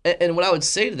 So, and what I would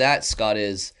say to that, Scott,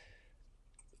 is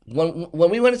when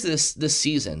we went into this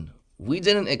season, we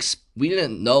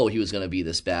didn't know he was going to be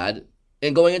this bad,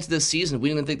 and going into this season, we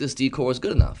didn't think this decor was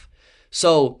good enough.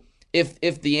 So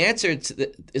if the answer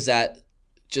is that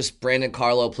just Brandon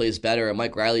Carlo plays better and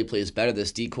Mike Riley plays better,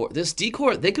 this decor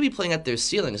they could be playing at their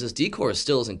ceiling. This decor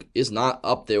still is not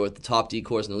up there with the top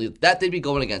decors in the league that they'd be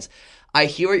going against. I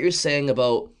hear what you're saying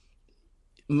about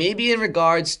maybe in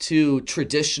regards to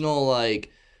traditional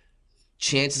like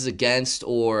chances against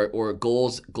or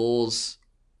goals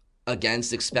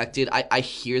against expected. I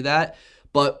hear that,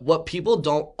 but what people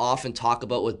don't often talk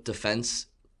about with defense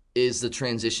is the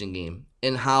transition game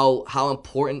and how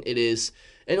important it is.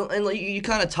 And like you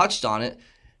kind of touched on it,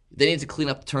 they need to clean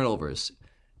up the turnovers,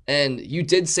 and you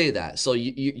did say that. So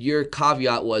your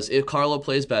caveat was if Carlo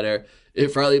plays better,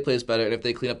 if Riley plays better, and if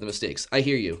they clean up the mistakes. I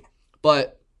hear you,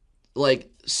 but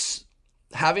like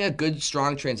having a good,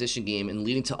 strong transition game and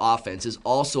leading to offense is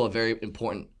also a very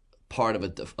important part of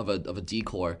a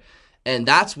decor, and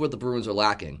that's what the Bruins are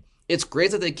lacking. It's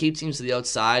great that they keep teams to the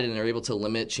outside and they're able to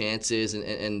limit chances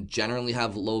and generally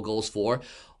have low goals for.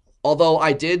 Although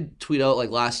I did tweet out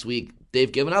like last week,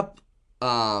 they've given up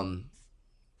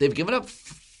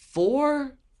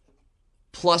 4+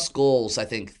 goals, I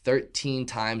think 13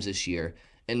 times this year,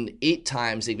 and 8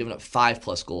 times they've given up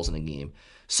 5+ goals in a game.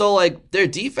 So like their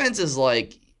defense is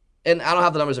like, and I don't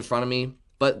have the numbers in front of me,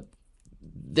 but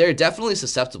they're definitely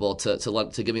susceptible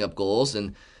to giving up goals,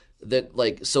 and that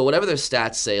like, so whatever their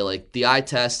stats say, like the eye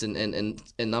test and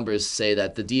numbers say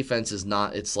that the defense is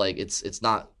not, it's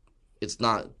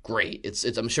not great. It's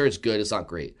I'm sure it's good. It's not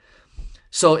great.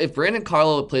 So if Brandon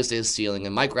Carlo plays to his ceiling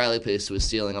and Mike Riley plays to his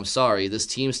ceiling, I'm sorry, this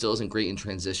team still isn't great in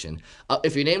transition.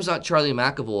 If your name's not Charlie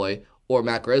McAvoy or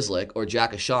Matt Grzelcyk or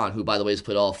Jack O'Shawn, who by the way has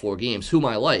played all 4 games, whom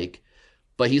I like,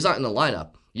 but he's not in the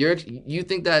lineup. You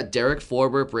think that Derek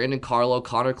Forbort, Brandon Carlo,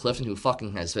 Connor Clifton, who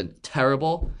fucking has been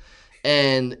terrible,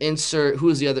 and insert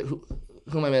who's the other? Who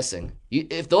am I missing?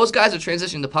 If those guys are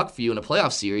transitioning the puck for you in a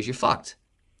playoff series, you're fucked.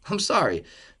 I'm sorry.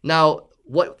 Now,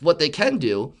 what they can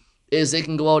do is they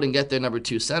can go out and get their number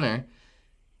 2 center.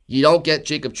 You don't get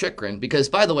Jacob Chychrun, because,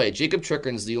 by the way, Jacob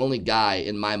Chychrun is the only guy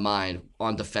in my mind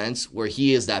on defense where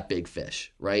he is that big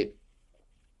fish, right?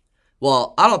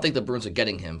 Well, I don't think the Bruins are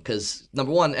getting him because,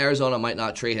 number one, Arizona might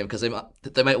not trade him because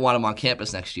they might want him on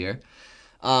campus next year.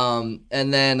 And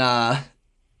then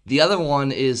the other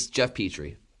one is Jeff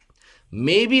Petrie.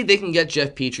 Maybe they can get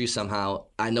Jeff Petrie somehow.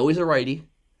 I know he's a righty.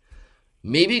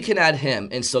 Maybe you can add him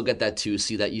and still get that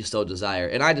 2C that you still desire.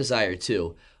 And I desire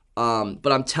too.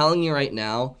 But I'm telling you right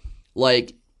now,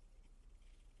 like,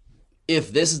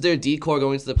 if this is their decor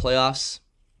going to the playoffs,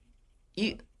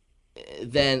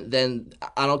 then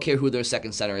I don't care who their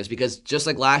second center is, because just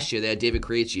like last year, they had David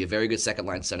Krejci, a very good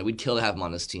second-line center. We'd kill to have him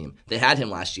on this team. They had him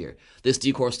last year. This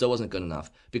decor still wasn't good enough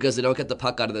because they don't get the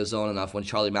puck out of their zone enough when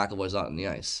Charlie McAvoy's out on the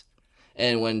ice.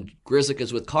 And when Grzelcyk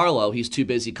is with Carlo, he's too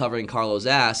busy covering Carlo's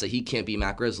ass that he can't be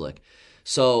Matt Grzelcyk.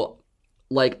 So,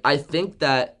 like, I think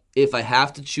that if I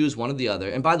have to choose one or the other,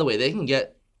 and by the way, they can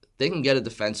get a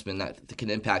defenseman that can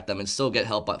impact them and still get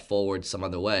help at forward some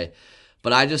other way.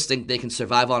 But I just think they can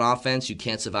survive on offense. You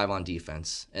can't survive on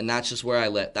defense, and that's just where I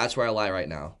lie right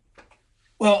now.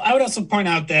 Well, I would also point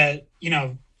out that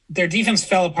their defense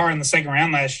fell apart in the second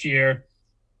round last year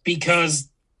because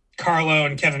Carlo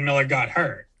and Kevin Miller got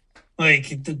hurt.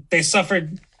 Like, they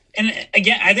suffered. And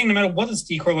again, I think no matter what this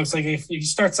decor looks like, if you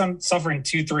start suffering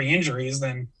 2-3 injuries,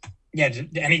 then yeah,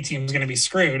 any team's going to be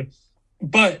screwed.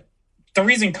 But the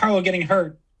reason Carlo getting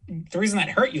hurt, the reason that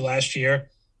hurt you last year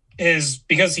is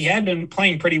because he had been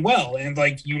playing pretty well, and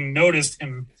like you noticed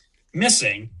him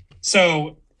missing.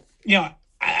 So,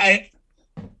 I'm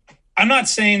not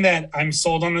saying that I'm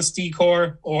sold on this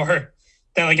decor or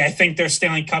that like I think they're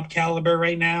Stanley Cup caliber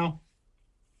right now.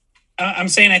 I'm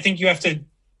saying I think you have to,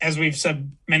 as we've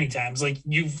said many times, like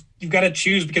you've got to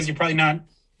choose because you're probably not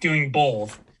doing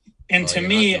both. And to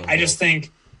me, I just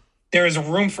think there is a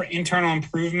room for internal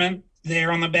improvement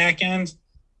there on the back end,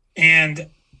 and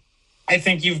I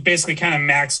think you've basically kind of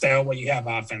maxed out what you have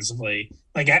offensively.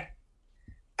 Like, I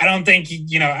don't think,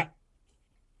 I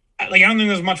don't think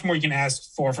there's much more you can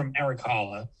ask for from Erik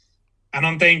Haula. I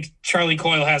don't think Charlie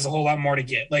Coyle has a whole lot more to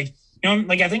get. Like,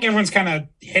 I think everyone's kind of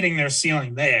hitting their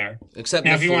ceiling there. Except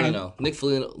now, Nick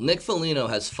Foligno. Nick Foligno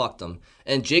has fucked them.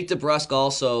 And Jake DeBrusk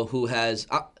also, who has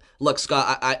look,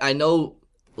 Scott, I know,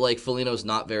 like, Foligno's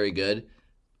not very good,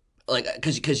 like,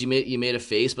 because you made a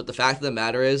face, but the fact of the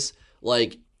matter is,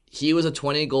 like, he was a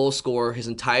 20-goal scorer his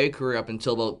entire career up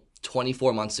until about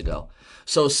 24 months ago.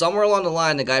 So somewhere along the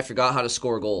line, the guy forgot how to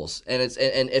score goals. And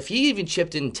if he even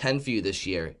chipped in 10 for you this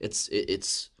year,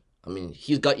 it's I mean,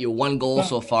 he's got you 1 goal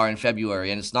so far in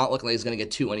February, and it's not looking like he's going to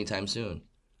get 2 anytime soon.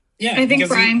 Yeah, I think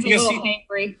Brian's a little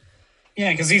hangry.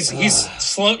 Yeah, because he's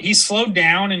slow. He's slowed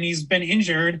down, and he's been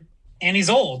injured, and he's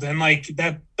old, and like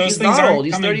that. Those things aren't old.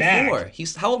 He's coming 34.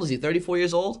 back. How old is he? 34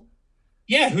 years old.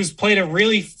 Yeah, who's played a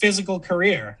really physical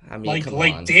career. I mean,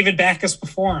 like David Backes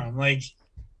before him. Like,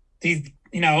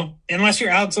 unless you're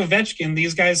Alex Ovechkin,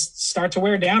 these guys start to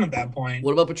wear down at that point.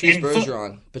 What about Patrice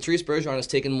Bergeron? Patrice Bergeron has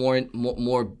taken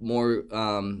more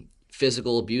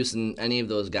physical abuse than any of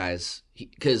those guys.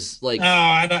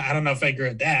 I don't know if I agree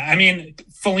with that. I mean,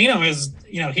 Foligno is,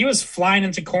 he was flying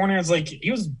into corners, like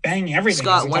he was banging everything.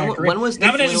 Scott, when was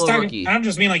Nick Foligno a rookie? I don't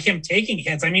just mean like him taking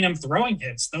hits. I mean him throwing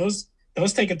hits. Those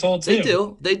take a toll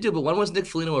too. They do. But when was Nick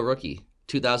Foligno a rookie?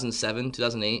 2007,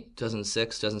 2008,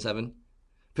 2006, 2007?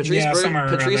 Patrice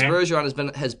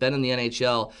Bergeron has been in the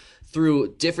NHL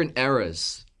through different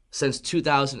eras since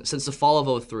the fall of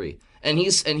 2003. And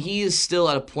he's still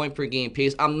at a point per game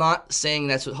pace. I'm not saying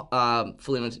that's what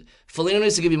Foligno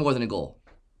needs to give you more than a goal.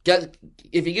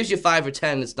 If he gives you 5 or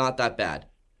 10, it's not that bad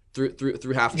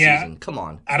through half the season. Come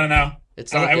on. I don't know.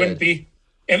 It's not. I wouldn't be.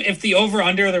 If the over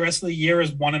under the rest of the year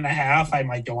is 1.5, I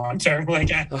might go on term. Like,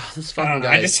 this fucking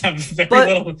guy. I just have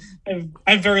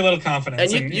very little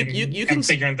confidence. And you can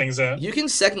figuring things out. You can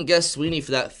second guess Sweeney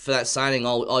for that signing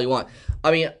all you want.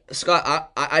 I mean,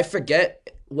 Scott, I forget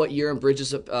what your and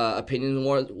Bridges' opinion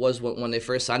was when they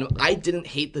first signed him. I didn't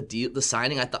hate the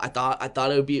signing. I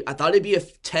thought it'd be a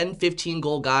 10, 15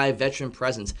 goal guy, veteran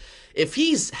presence. If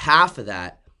he's half of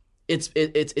that, it's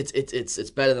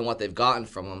better than what they've gotten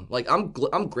from him. Like, I'm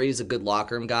great. He's a good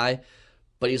locker room guy,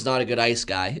 but he's not a good ice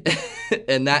guy.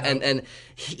 and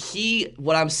he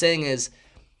what I'm saying is,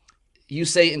 you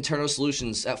say internal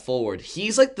solutions at forward.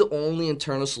 He's like the only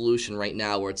internal solution right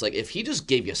now where it's like if he just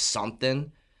gave you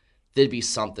something, there'd be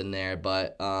something there.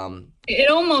 But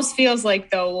it almost feels like,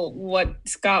 though, what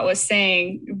Scott was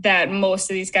saying, that most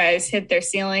of these guys hit their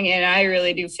ceiling, and I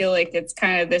really do feel like it's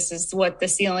kind of this is what the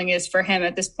ceiling is for him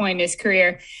at this point in his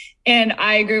career. And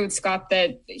I agree with Scott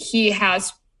that he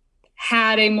has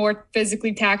had a more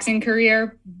physically taxing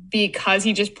career because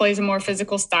he just plays a more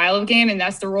physical style of game, and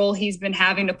that's the role he's been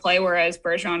having to play, whereas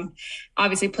Bergeron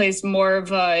obviously plays more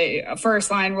of a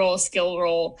first-line role, skill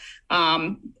role.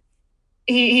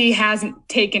 He hasn't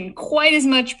taken quite as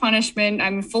much punishment.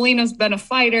 I mean, Foligno's been a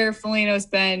fighter. Foligno's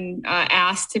been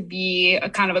asked to be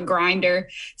a kind of a grinder.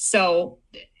 So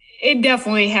it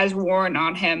definitely has worn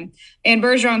on him. And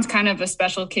Bergeron's kind of a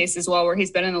special case as well, where he's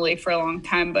been in the league for a long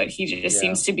time, but he just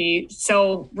seems to be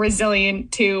so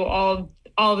resilient to all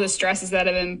of the stresses that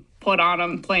have been put on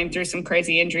him, playing through some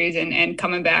crazy injuries and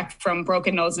coming back from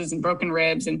broken noses and broken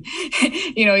ribs and,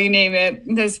 you name it.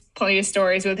 There's plenty of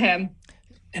stories with him.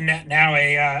 And now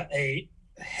a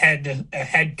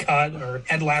head cut or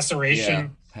head laceration. Yeah,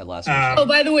 head laceration. Oh,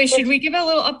 by the way, should we give a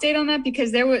little update on that?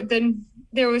 Because there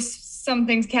was some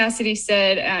things Cassidy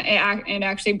said, and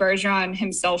actually Bergeron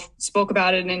himself spoke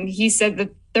about it, and he said that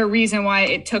the reason why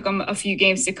it took him a few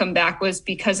games to come back was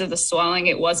because of the swelling.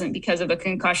 It wasn't because of a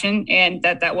concussion, and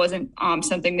that wasn't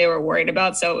something they were worried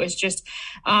about. So it was just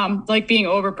like being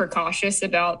over precautious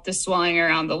about the swelling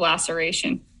around the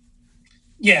laceration.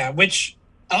 Yeah, which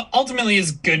ultimately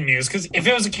is good news, because if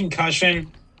it was a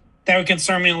concussion, that would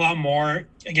concern me a lot more.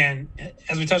 Again,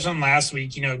 as we touched on last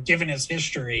week, given his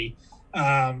history,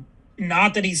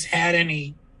 not that he's had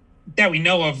any that we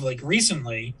know of like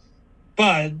recently,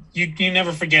 but you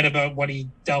never forget about what he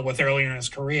dealt with earlier in his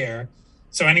career.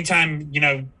 So anytime,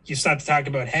 you start to talk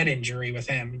about head injury with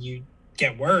him, you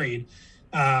get worried.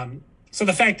 So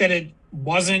the fact that it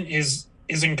wasn't is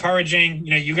encouraging.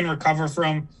 You can recover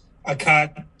from a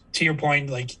cut. To your point,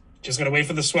 like, just got to wait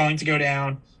for the swelling to go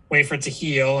down, wait for it to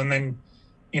heal. And then,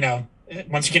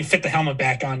 once you can fit the helmet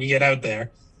back on, you get out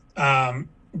there.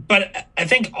 But I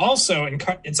think also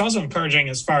it's also encouraging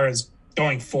as far as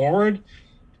going forward,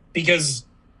 because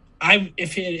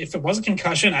if it was a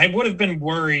concussion, I would have been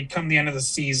worried come the end of the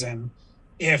season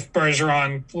if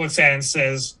Bergeron looks at it and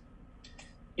says,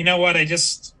 you know what, I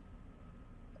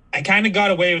kind of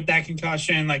got away with that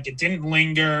concussion. Like, it didn't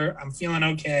linger. I'm feeling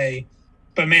okay.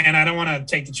 But, man, I don't want to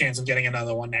take the chance of getting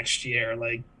another one next year.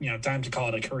 Like, time to call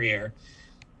it a career.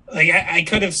 Like, I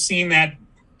could have seen that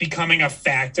becoming a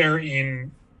factor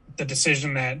in the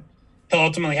decision that he'll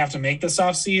ultimately have to make this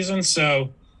offseason.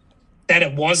 So that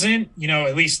it wasn't,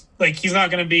 at least, like, he's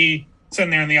not going to be sitting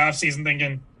there in the offseason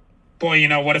thinking, boy,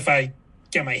 what if I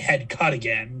get my head cut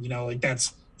again? Like,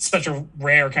 that's such a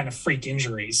rare kind of freak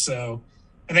injury. So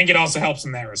I think it also helps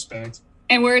in that respect.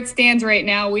 And where it stands right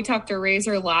now, we talked to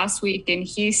Razor last week, and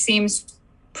he seems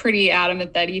pretty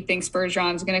adamant that he thinks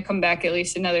Bergeron's going to come back at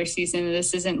least another season.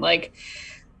 This isn't like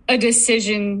a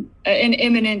decision, an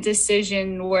imminent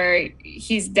decision where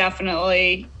he's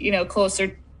definitely,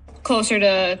 closer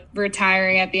to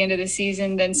retiring at the end of the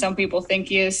season than some people think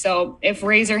he is. So if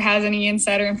Razor has any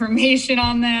insider information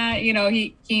on that,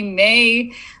 he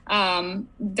may,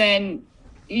 then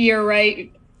you're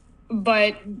right.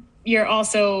 But you're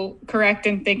also correct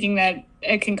in thinking that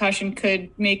a concussion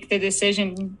could make the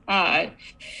decision,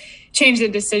 change the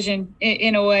decision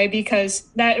in a way, because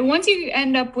that once you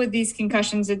end up with these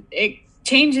concussions, it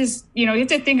changes, you have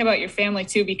to think about your family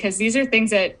too, because these are things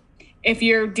that if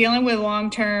you're dealing with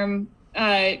long-term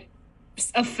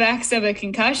effects of a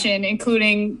concussion,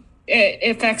 including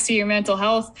effects to your mental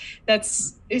health,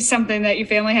 is something that your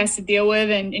family has to deal with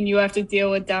and you have to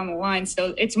deal with down the line.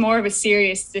 So it's more of a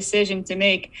serious decision to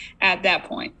make at that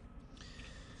point.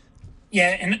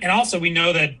 Yeah. And also we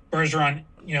know that Bergeron,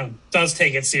 does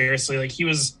take it seriously. Like, he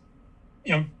was,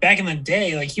 back in the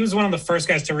day, like, he was one of the first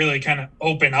guys to really kind of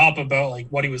open up about like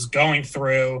what he was going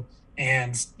through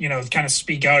and, kind of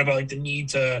speak out about like the need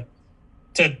to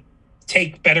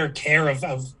take better care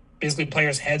of basically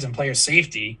players' heads and player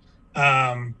safety.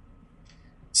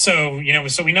 So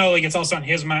we know, like, it's also on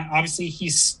his mind. Obviously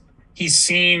he's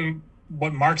seen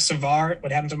what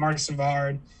happened to Marc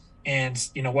Savard and,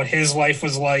 what his life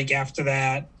was like after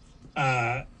that.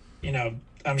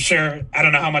 I'm sure, I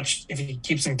don't know how much, if he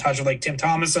keeps in touch with like Tim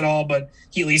Thomas at all, but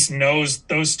he at least knows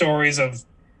those stories of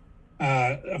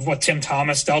what Tim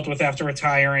Thomas dealt with after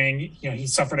retiring. He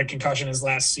suffered a concussion his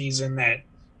last season that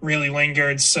really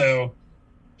lingered. So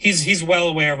he's well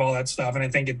aware of all that stuff. And I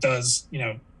think it does,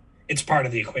 it's part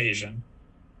of the equation.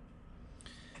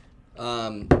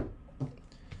 Can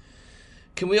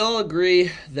we all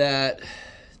agree that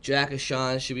Jack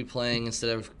Marchand should be playing instead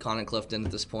of Connor Clifton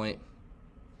at this point?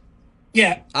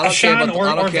 Yeah, I don't care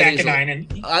or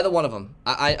Vakanainen. Either one of them.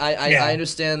 I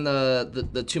understand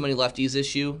the too many lefties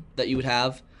issue that you would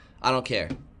have. I don't care.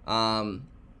 To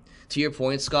your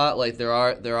point, Scott, like there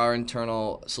are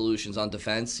internal solutions on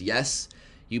defense. Yes,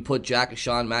 you put Jack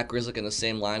Marchand, Matt Grzelcyk in the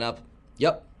same lineup.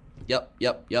 Yep.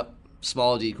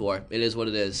 small decor. It is what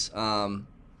it is.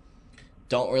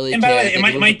 Don't really and by care. the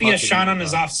way, it might be a shot on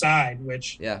his offside,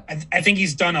 which yeah. I think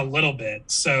he's done a little bit.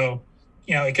 So,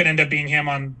 it could end up being him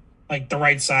on like the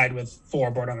right side with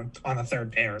forward on the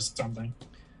third pair or something.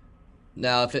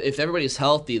 Now, if everybody's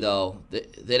healthy though,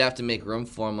 they'd have to make room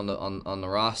for him on the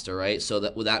roster, right?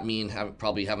 So would that mean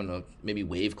probably having to maybe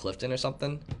waive Clifton or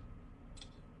something?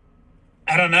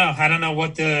 I don't know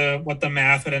what the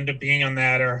math would end up being on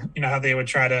that, or how they would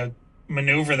try to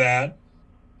maneuver that.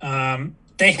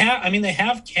 They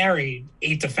have carried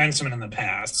 8 defensemen in the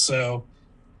past, so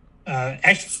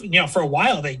actually, for a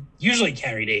while they usually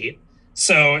carried 8.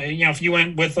 So if you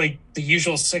went with like the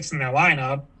usual 6 in their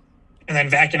lineup, and then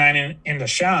Vakanainen into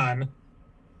Sean,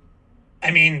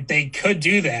 they could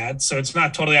do that. So it's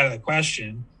not totally out of the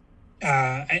question.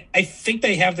 I think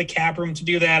they have the cap room to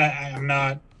do that. I'm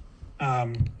not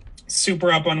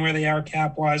super up on where they are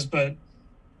cap-wise, but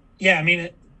yeah,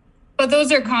 but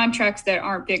those are contracts that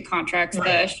aren't big contracts,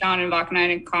 right. The Sean and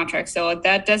Vakanainen contracts. So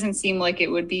that doesn't seem like it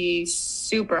would be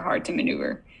super hard to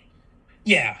maneuver.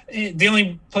 Yeah. The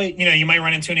only play, you might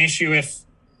run into an issue if,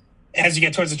 as you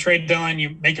get towards the trade deadline,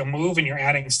 you make a move and you're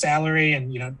adding salary,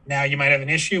 and now you might have an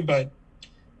issue. But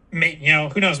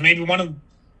who knows?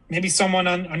 Maybe someone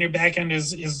on your back end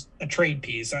is a trade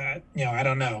piece. I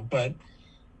don't know, but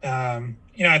I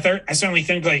certainly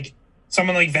think like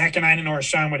someone like Vakanainen or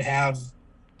Sean would have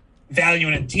value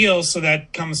in a deal. So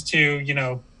that comes to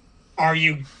what are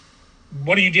you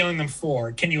dealing them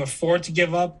for? Can you afford to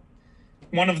give up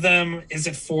one of them? Is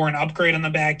it for an upgrade on the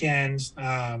back end?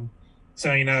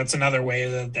 So it's another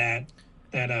way that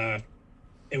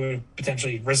it would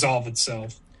potentially resolve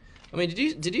itself.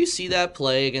 Did you see that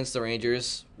play against the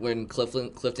Rangers when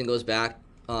Clifton goes back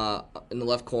in the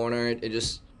left corner and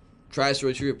just tries to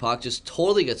retrieve a puck, just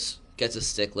totally gets a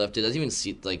stick lifted, doesn't even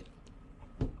see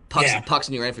pucks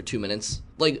in your end for 2 minutes.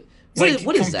 Like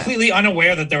what is that? Completely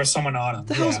unaware that there was someone on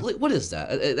him. What is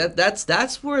that?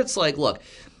 That's where it's like, look,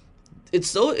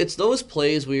 it's those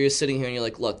plays where you're sitting here and you're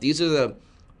like, look, these are the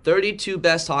 32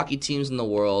 best hockey teams in the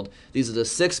world. These are the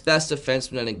 6 best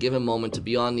defensemen in a given moment to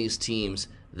be on these teams.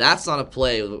 That's not a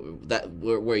play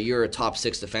where you're a top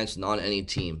 6 defenseman on any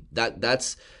team.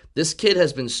 This kid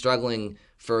has been struggling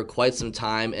for quite some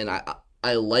time, and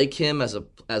I like him as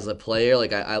a player.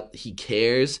 Like he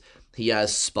cares. He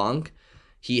has spunk.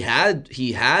 He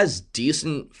has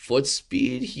decent foot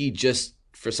speed. He just,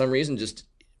 for some reason,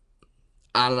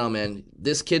 I don't know, man.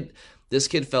 This kid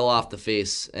fell off the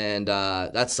face, and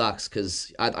that sucks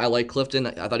because I like Clifton.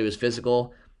 I thought he was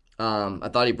physical. I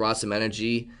thought he brought some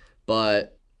energy,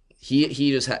 but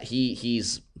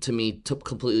he's to me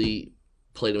completely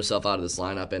played himself out of this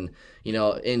lineup, and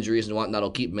injuries and whatnot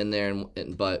will keep him in there.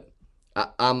 But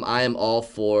I am all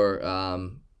for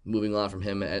moving on from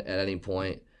him at any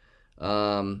point.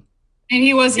 And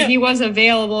he was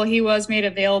available. He was made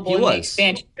available in the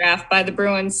expansion draft by the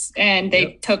Bruins, and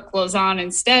they took Lauzon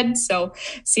instead. So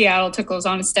Seattle took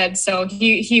Lauzon instead. So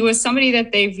he was somebody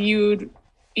that they viewed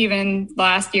even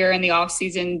last year in the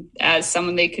offseason as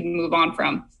someone they could move on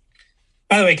from.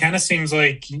 By the way, it kind of seems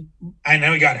like, I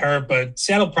know he got hurt, but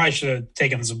Seattle probably should have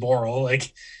taken Zaboral.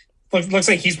 Like, looks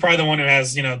like he's probably the one who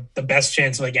has, the best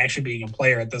chance of like actually being a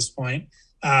player at this point.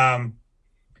 And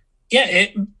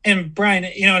Brian,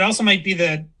 it also might be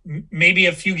that maybe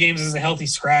a few games as a healthy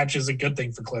scratch is a good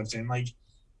thing for Clifton. Like,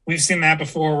 we've seen that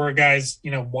before where guys,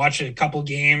 watch a couple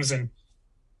games and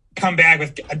come back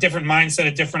with a different mindset,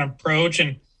 a different approach.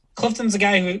 And Clifton's a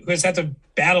guy who has had to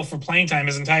battle for playing time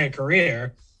his entire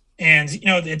career. And,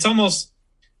 it's almost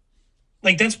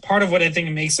like that's part of what I think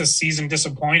makes this season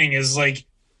disappointing is like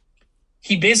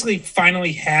he basically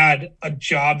finally had a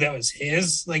job that was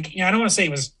his. Like, I don't want to say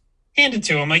it was handed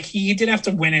to him. Like, he did have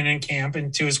to win it in camp,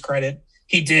 and to his credit,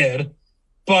 he did.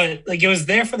 But like, it was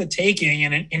there for the taking,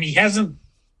 and he hasn't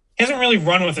really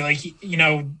run with it. Like,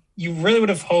 you really would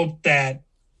have hoped that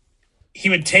he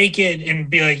would take it and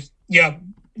be like, "Yeah,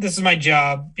 this is my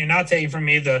job. You're not taking from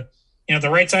me. The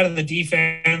right side of the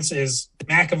defense is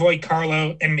McAvoy,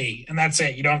 Carlo, and me, and that's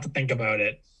it. You don't have to think about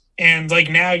it." And like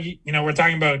now, we're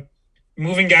talking about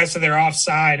moving guys to their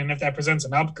offside, and if that presents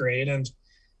an upgrade, and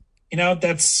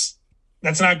that's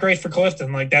not great for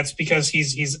Clifton. Like, that's because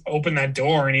he's opened that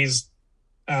door and he's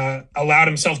allowed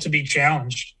himself to be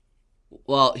challenged.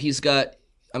 Well, he's got.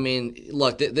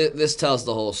 Look, this tells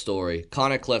the whole story.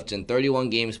 Connor Clifton, 31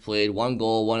 games played, 1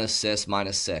 goal, 1 assist,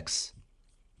 -6.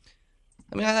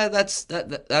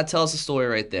 That tells the story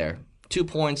right there. 2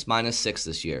 points, -6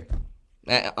 this year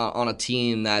on a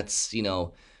team that's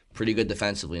pretty good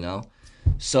defensively.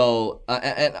 So,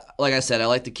 and like I said, I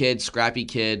like the kid, scrappy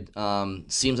kid.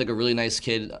 Seems like a really nice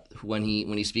kid when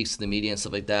he speaks to the media and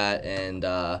stuff like that.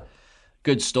 And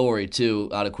good story too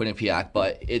out of Quinnipiac.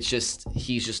 But it's just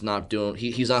he's just not doing.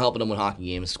 He's not helping them win hockey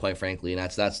games, quite frankly.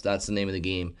 And that's the name of the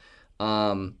game.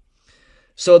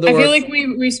 So I feel like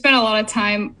we spent a lot of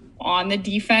time on the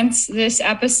defense this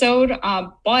episode,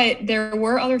 but there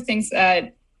were other things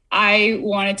that I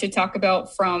wanted to talk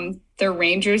about from the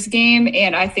Rangers game,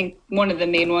 and I think one of the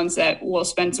main ones that we'll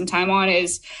spend some time on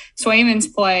is Swayman's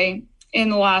play in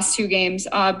the last two games,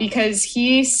 because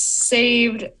he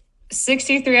saved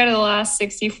 63 out of the last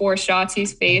 64 shots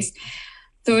he's faced.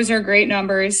 Those are great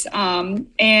numbers,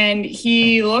 and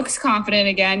he looks confident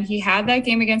again. He had that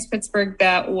game against Pittsburgh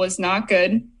that was not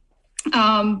good,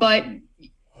 but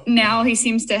now he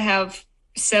seems to have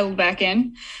settled back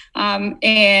in,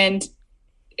 and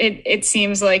it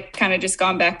seems like kind of just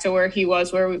gone back to where he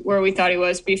was, where we thought he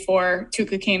was before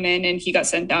Tuukka came in and he got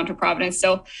sent down to Providence.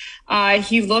 So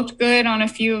he looked good on a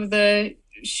few of the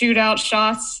shootout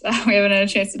shots. We haven't had a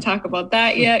chance to talk about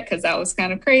that yet because that was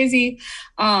kind of crazy.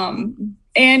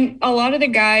 And a lot of the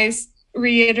guys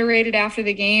reiterated after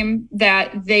the game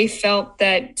that they felt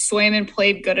that Swayman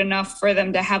played good enough for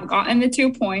them to have gotten the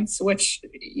 2 points, which,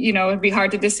 it'd be hard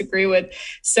to disagree with.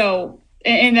 So,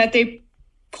 and that they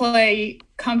play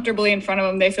comfortably in front of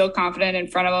him. They feel confident in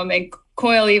front of him. And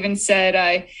Coyle even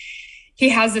said he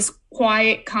has this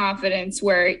quiet confidence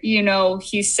where,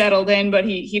 he's settled in, but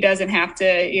he doesn't have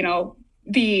to,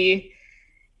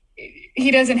 he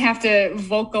doesn't have to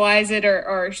vocalize it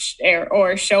or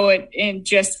show it in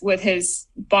just with his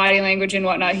body language and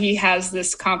whatnot. He has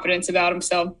this confidence about him.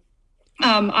 So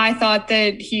I thought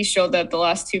that he showed that the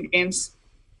last two games.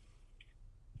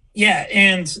 Yeah.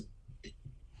 And,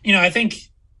 I think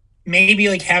maybe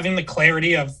like having the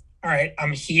clarity of, all right,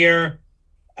 I'm here.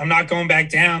 I'm not going back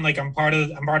down. Like I'm part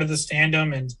of this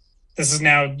tandem, and this is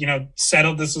now,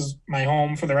 settled. This is my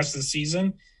home for the rest of the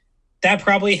season. That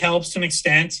probably helps to an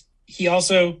extent. He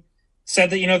also said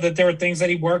that, that there were things that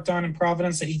he worked on in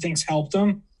Providence that he thinks helped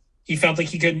him. He felt like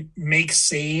he could make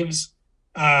saves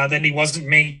that he wasn't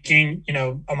making,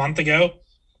 a month ago.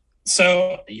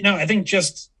 So, I think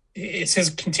just it's his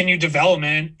continued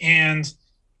development. And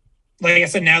like I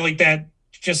said, now like that,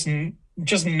 just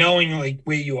knowing like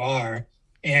where you are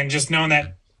and just knowing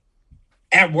that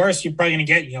at worst, you're probably going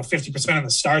to get, 50% of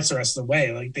the starts the rest of the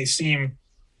way. Like they seem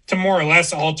to more or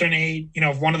less alternate,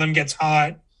 if one of them gets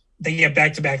hot, they get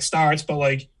back-to-back starts. But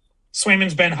like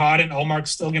Swayman's been hot and Ullmark's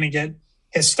still going to get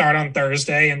his start on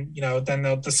Thursday. And, then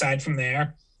they'll decide from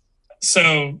there.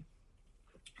 So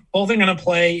both are going to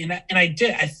play. And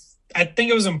I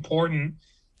think it was important.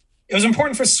 It was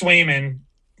important for Swayman,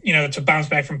 to bounce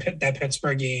back from that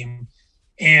Pittsburgh game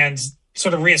and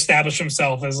sort of reestablish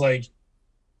himself as like,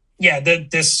 yeah,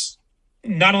 this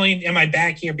not only am I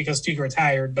back here because Tuukka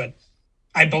retired, but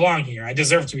I belong here. I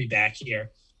deserve to be back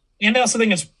here. And I also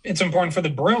think it's important for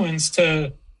the Bruins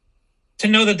to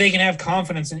know that they can have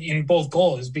confidence in both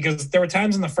goals, because there were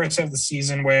times in the first half of the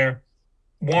season where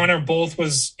one or both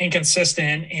was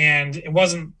inconsistent and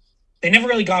they never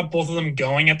really got both of them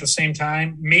going at the same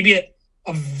time. Maybe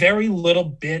a very little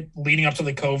bit leading up to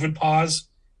the COVID pause.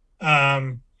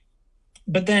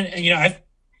 But then, I've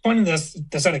pointed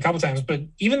this out a couple times, but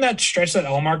even that stretch that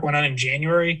Ullmark went on in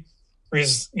January, where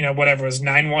his, whatever, was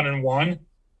 9-1-1,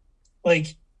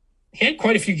 like he had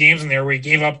quite a few games in there where he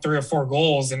gave up 3 or 4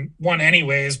 goals and won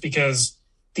anyways because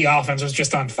the offense was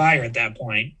just on fire at that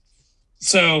point.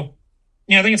 So,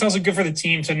 I think it's also good for the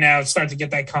team to now start to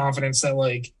get that confidence that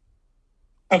like,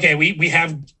 okay, we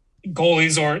have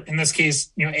goalies, or in this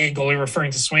case, a goalie,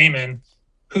 referring to Swayman,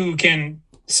 who can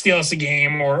steal us a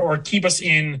game or keep us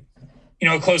in,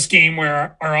 a close game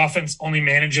where our offense only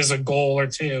manages a goal or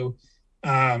two.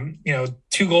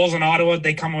 2 goals in Ottawa,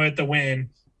 they come away with the win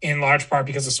in large part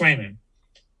because of Swayman.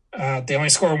 They only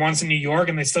score once in New York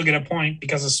and they still get a point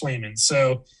because of Swayman.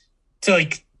 So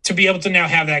to be able to now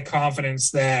have that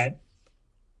confidence that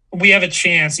we have a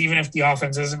chance, even if the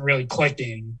offense isn't really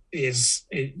clicking, it's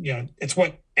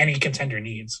what any contender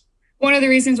needs. One of the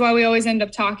reasons why we always end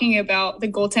up talking about the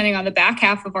goaltending on the back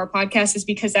half of our podcast is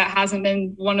because that hasn't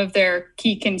been one of their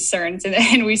key concerns.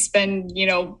 And we spend,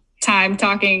 time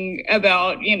talking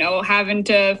about, having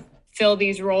to fill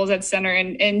these roles at center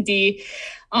and D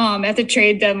at the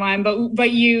trade deadline.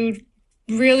 But you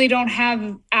really don't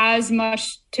have as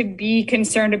much to be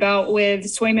concerned about with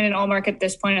Swayman and Ullmark at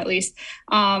this point, at least.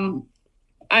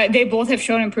 They both have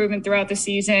shown improvement throughout the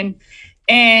season.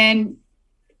 And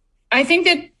I think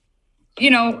that,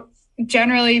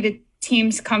 generally the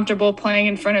team's comfortable playing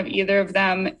in front of either of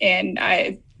them. And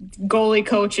goalie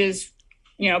coaches,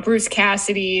 Bruce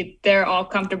Cassidy, they're all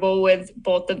comfortable with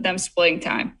both of them splitting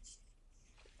time.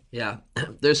 Yeah,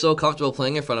 they're so comfortable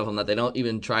playing in front of him that they don't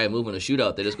even try a move in a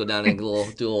shootout. They just go down and do a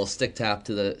little stick tap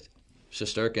to the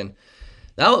Shesterkin.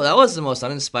 That was the most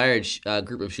uninspired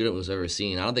group of shootout we've ever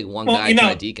seen. I don't think one guy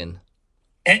tried Deacon.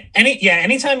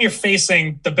 Anytime you're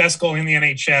facing the best goalie in the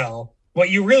NHL, what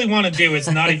you really want to do is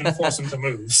not even force him to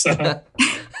move. So, the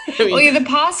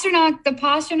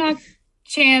Pasternak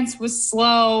chance was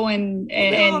slow, and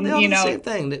they all did the same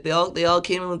thing. They all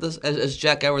came in with this, as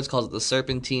Jack Edwards calls it, the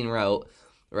serpentine route,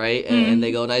 right? And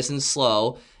they go nice and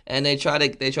slow, and they try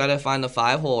to find a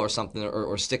 5-hole or something,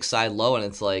 or stick side low, and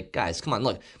it's like, guys, come on,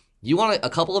 look, a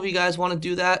couple of you guys want to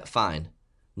do that, fine.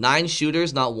 9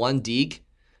 shooters, not 1 deke.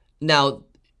 Now,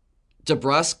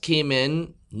 DeBrusk came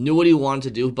in, knew what he wanted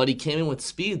to do, but he came in with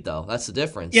speed, though. That's the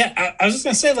difference. Yeah, I was just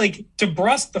gonna say, like,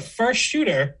 DeBrusk, the first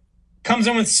shooter, comes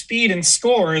in with speed and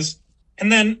scores,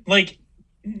 and then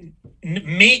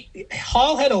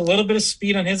Hall had a little bit of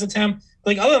speed on his attempt.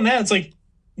 Like, other than that, it's like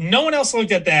no one else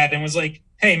looked at that and was like,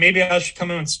 hey, maybe I should come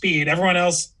in with speed. Everyone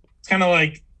else kind of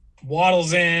like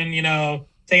waddles in,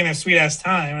 taking their sweet ass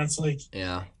time. And it's like,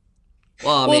 yeah.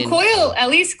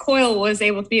 Coyle was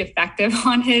able to be effective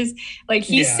on his,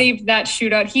 saved that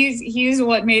shootout. He's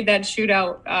what made that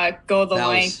shootout go the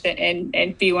length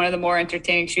and be one of the more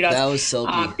entertaining shootouts. That was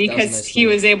silky. Because he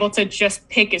was able to just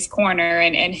pick his corner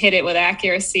and hit it with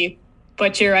accuracy.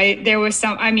 But you're right, there was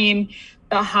the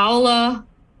Haula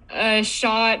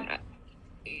shot.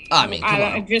 I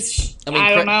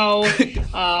don't know.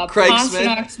 Craig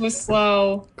Pasternak was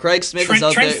slow. Craig Smith is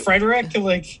out Trent there. Frederick,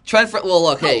 well,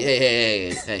 look,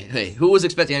 hey. Who was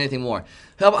expecting anything more?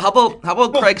 How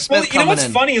about Craig Smith coming in? What's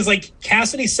funny is,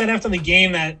 Cassidy said after the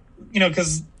game that,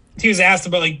 because he was asked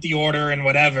about, the order and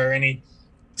whatever, and he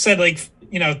said,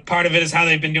 part of it is how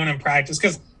they've been doing in practice.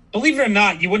 Because, believe it or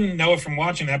not, you wouldn't know it from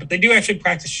watching that, but they do actually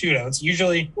practice shootouts.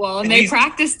 Usually, they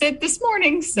practiced it this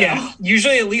morning. So yeah,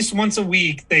 usually at least once a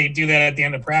week they do that at the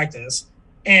end of practice.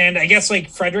 And I guess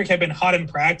Frederick had been hot in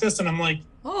practice, and I'm like,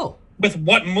 oh, with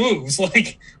what moves?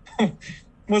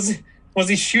 Was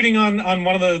he shooting on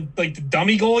one of the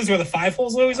dummy goalies where the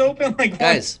 5-hole's always open?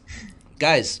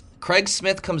 Guys, Craig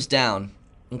Smith comes down,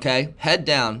 okay, head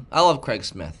down. I love Craig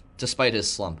Smith despite his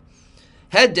slump.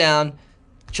 Head down.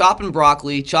 Chopping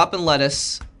broccoli, chopping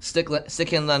lettuce, stick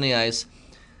hand on the ice.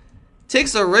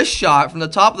 Takes a wrist shot from the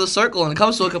top of the circle and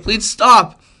comes to a complete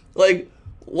stop.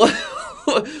 What?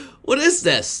 What is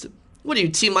this? What are you,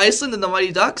 Team Iceland and the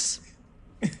Mighty Ducks?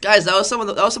 Guys, that was some of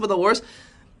the worst.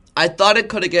 I thought it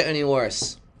couldn't get any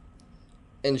worse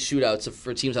in shootouts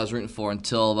for teams I was rooting for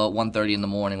until about 1:30 in the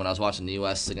morning when I was watching the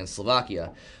U.S. against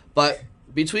Slovakia. But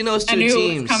between those two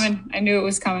teams, I knew it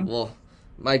was coming. Well.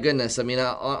 My goodness,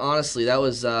 honestly, that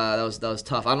was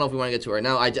tough. I don't know if we want to get to it right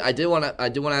now. I did want to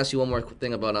ask you one more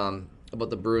thing about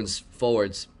the Bruins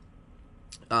forwards,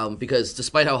 because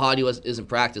despite how hot he is in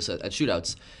practice at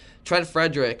shootouts, Trent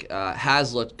Frederick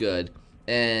has looked good,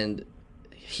 and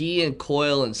he and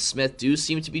Coyle and Smith do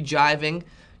seem to be jiving.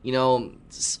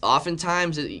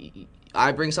 Oftentimes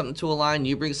I bring something to a line,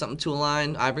 you bring something to a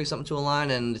line, I bring something to a line,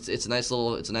 and it's a nice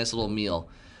little meal.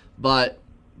 But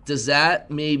does that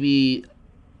maybe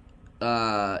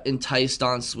entice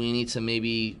Don Sweeney to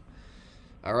maybe,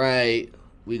 all right,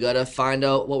 we got to find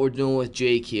out what we're doing with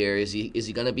Jake here. Is he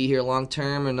going to be here long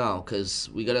term or no? Because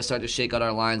we got to start to shake out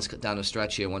our lines down the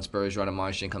stretch here once Bergeron and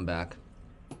Marchand come back.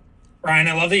 Ryan,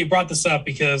 I love that you brought this up,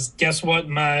 because guess what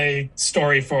my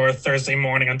story for Thursday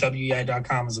morning on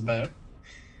WEI.com is about?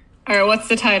 All right, what's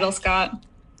the title, Scott?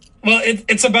 Well,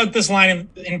 it's about this line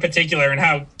in particular and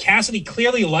how Cassidy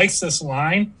clearly likes this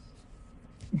line,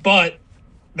 but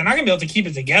they're not going to be able to keep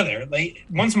it together.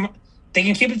 Once they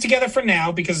can keep it together for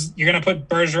now, because you're going to put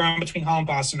Bergeron between Hall and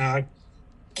Pasternak,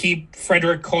 keep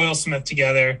Frederick, Coyle, Smith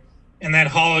together, and then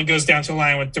Hall goes down to a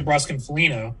line with DeBrusk and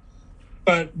Foligno.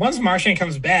 But once Marchand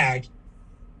comes back,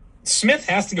 Smith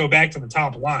has to go back to the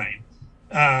top line.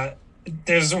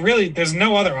 There's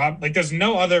no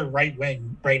other right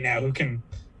wing right now who can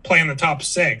play in the top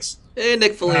 6. Hey,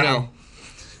 Nick Foligno.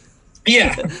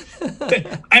 Yeah.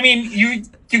 You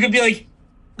could be like,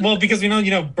 well, because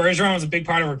Bergeron was a big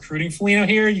part of recruiting Foligno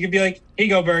here. You could be like, here you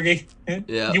go, Bergie.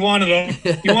 Yeah. You wanted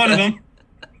him.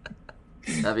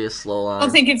 That'd be a slow line. I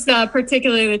don't think it's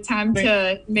particularly the time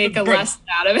to make a lesson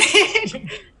out of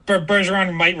it.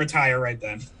 Bergeron might retire right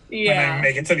then. Yeah. And then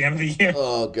make it to the end of the year.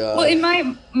 Oh, God. Well, in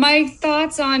my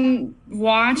thoughts on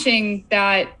watching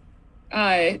that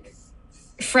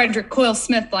Frederick Coyle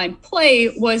Smith line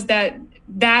play was that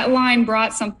line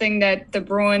brought something that the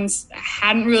Bruins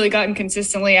hadn't really gotten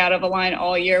consistently out of a line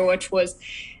all year, which was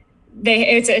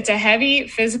it's a heavy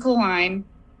physical line.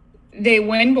 they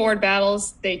win board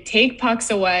battles, they take pucks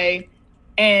away,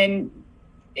 and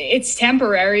it's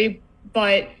temporary,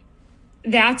 but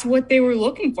that's what they were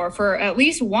looking for. For at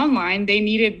least one line, they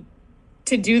needed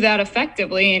to do that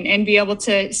effectively and be able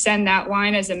to send that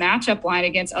line as a matchup line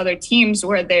against other teams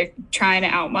where they're trying to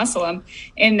outmuscle them.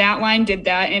 And that line did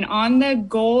that. And on the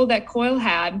goal that Coyle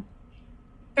had,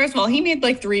 first of all, he made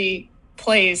like 3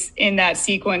 plays in that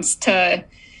sequence to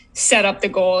set up the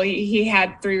goal. He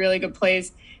had 3 really good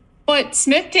plays. But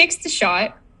Smith takes the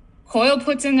shot, Coyle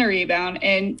puts in the rebound,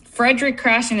 and Frederick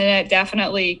crashing the net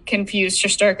definitely confused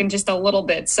Shesterkin just a little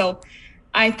bit. So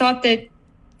I thought that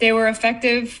they were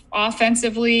effective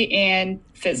offensively and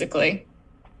physically.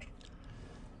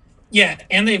 Yeah,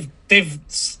 and they've been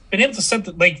able to set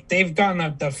they've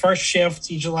gotten the first shift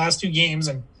each of the last 2 games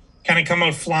and kind of come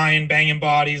out flying, banging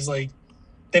bodies. Like,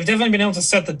 they've definitely been able to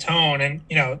set the tone, and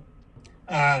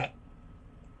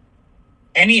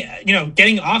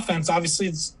getting offense obviously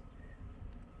it's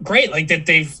great. Like that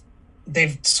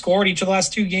they've scored each of the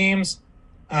last 2 games.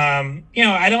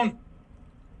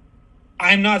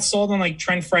 I'm not sold on like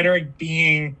Trent Frederick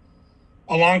being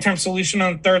a long-term solution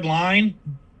on the third line,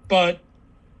 but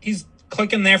he's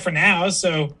clicking there for now.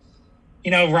 So,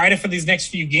 ride it for these next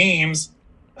few games.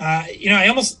 I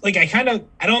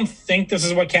don't think this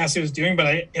is what Cassie was doing,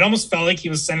 but it almost felt like he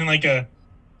was sending like a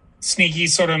sneaky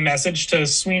sort of message to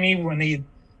Sweeney when he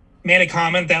made a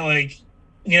comment that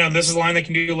this is a line that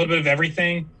can do a little bit of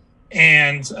everything.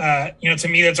 And, to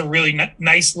me, that's a really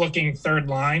nice looking third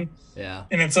line. Yeah.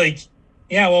 And it's like,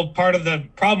 yeah, well, part of the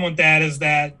problem with that is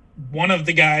that one of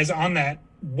the guys on that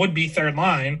would-be third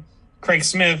line, Craig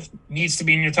Smith, needs to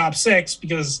be in your top 6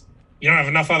 because you don't have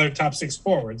enough other top 6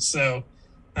 forwards. So,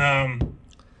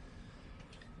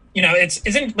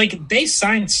 isn't like they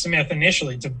signed Smith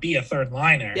initially to be a third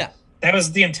liner. Yeah. That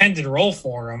was the intended role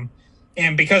for him.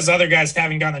 And because other guys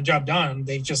haven't gotten the job done,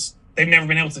 they've never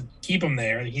been able to keep him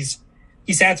there. He's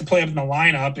had to play up in the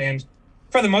lineup, and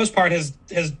for the most part has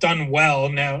done well.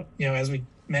 Now, as we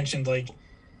mentioned, like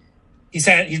he's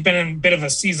been in a bit of a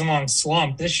season-long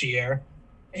slump this year.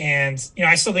 And,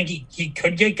 I still think he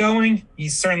could get going. He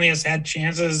certainly has had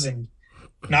chances and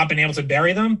not been able to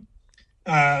bury them.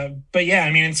 But yeah,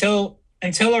 I mean, until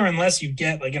or unless you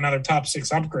get like another top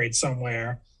 6 upgrade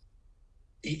somewhere,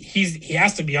 he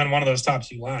has to be on one of those top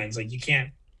 2 lines. Like you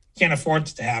can't afford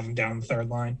to have him down the third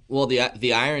line. Well,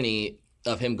 the irony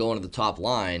of him going to the top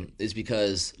line is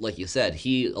because, like you said,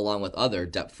 he, along with other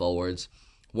depth forwards,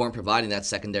 weren't providing that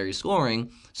secondary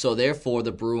scoring. So therefore,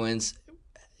 the Bruins,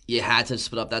 you had to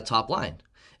split up that top line,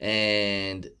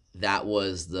 and that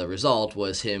was the result,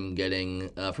 was him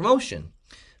getting a promotion.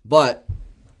 But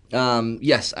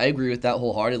yes, I agree with that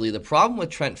wholeheartedly. The problem with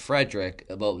Trent Frederick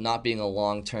about not being a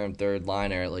long-term third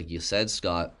liner, like you said,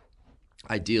 Scott,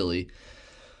 ideally,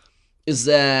 is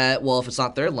that, well, if it's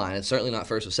not third line, it's certainly not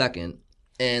first or second.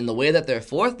 And the way that their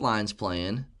fourth line's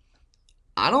playing,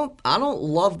 I don't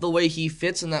love the way he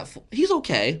fits in that. He's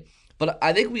okay, but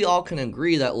I think we all can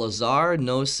agree that Lazar,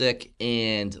 Nosek,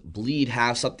 and Bleed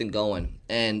have something going,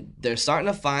 and they're starting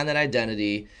to find that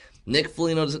identity. Nick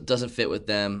Foligno doesn't fit with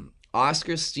them.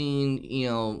 Oscar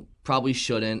Steen, probably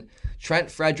shouldn't.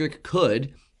 Trent Frederick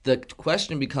could. The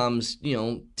question becomes,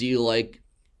 do you like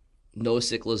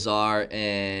Nosek, Lazar,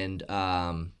 and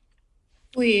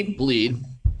Bleed,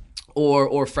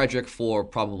 or Frederick for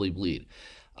probably Bleed?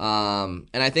 And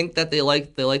I think that they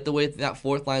like the way that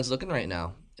fourth line's looking right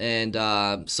now, and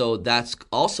so that's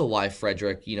also why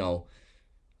Frederick,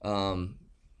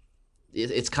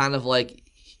 it's kind of like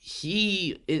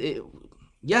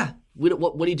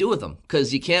what do you do with him?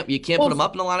 Because you can't put him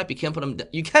up in the lineup.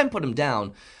 You can put him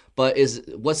down, but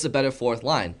what's the better fourth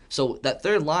line? So that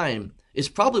third line is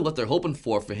probably what they're hoping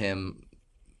for him,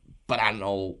 but I don't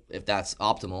know if that's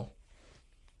optimal.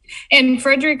 And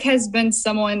Frederick has been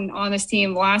someone on this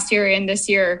team last year and this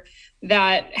year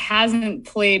that hasn't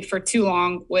played for too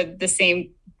long with the same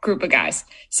group of guys.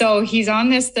 So he's on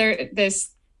this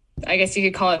I guess you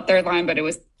could call it third line, but it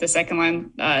was the second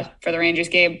line for the Rangers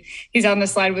game. He's on the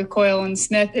slide with Coyle and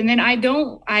Smith. And then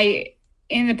I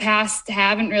in the past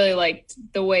haven't really liked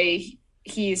the way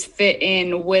he's fit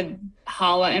in with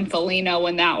Hala and Foligno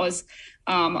when that was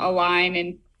a line.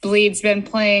 And Bleed's been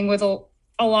playing with a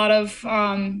lot of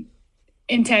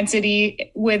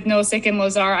intensity with Nosek and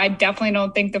Lazar. I definitely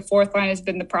don't think the fourth line has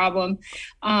been the problem.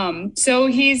 So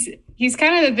he's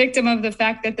kind of the victim of the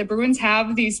fact that the Bruins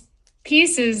have these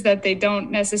pieces that they don't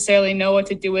necessarily know what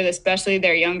to do with, especially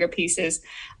their younger pieces,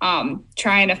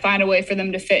 trying to find a way for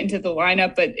them to fit into the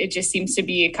lineup, but it just seems to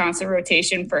be a constant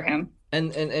rotation for him.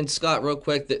 And Scott, real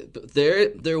quick,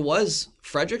 there was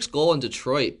Frederick's goal in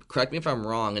Detroit. Correct me if I'm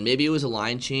wrong, and maybe it was a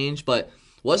line change, but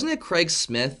wasn't it Craig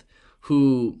Smith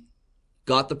who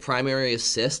got the primary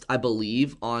assist, I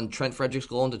believe, on Trent Frederick's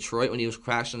goal in Detroit when he was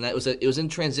crashing that? It was in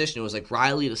transition. It was like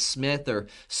Riley to Smith or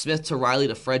Smith to Riley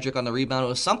to Frederick on the rebound. It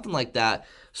was something like that.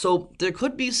 So there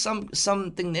could be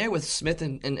something there with Smith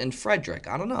and Frederick.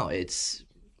 I don't know.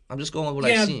 I'm just going with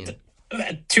what I've seen.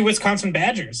 Two Wisconsin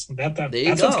Badgers. That's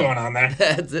what's going on there.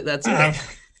 That's it.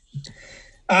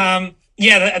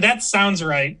 That sounds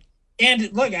right.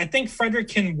 And look, I think Frederick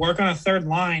can work on a third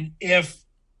line if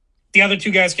the other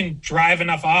two guys can drive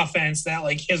enough offense that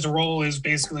like his role is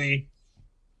basically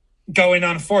go in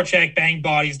on a forecheck, bang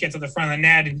bodies, get to the front of the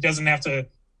net, and he doesn't have to,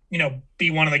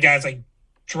 be one of the guys like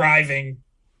driving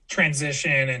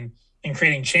transition and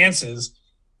creating chances.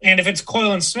 And if it's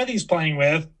Coyle and Smith he's playing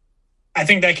with, I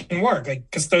think that can work,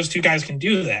 because those two guys can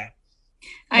do that.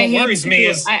 I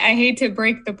hate to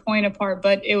break the point apart,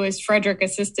 but it was Frederick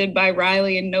assisted by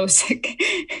Riley and Nosek.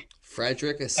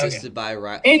 Frederick assisted by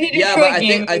Riley.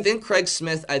 But I think Craig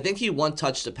Smith, I think he one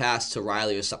touched a pass to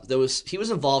Riley or something. He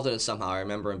was involved in it somehow. I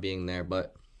remember him being there,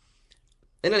 but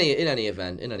in any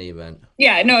event.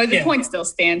 Yeah, no, the point still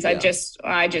stands. Yeah. I just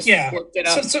looked it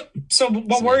up. So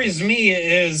what worries me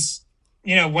is,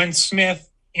 when Smith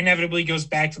inevitably goes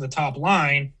back to the top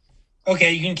line,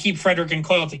 okay, you can keep Frederick and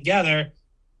Coyle together.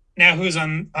 Now who's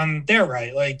on their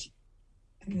right? Like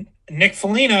Nick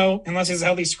Foligno, unless he's a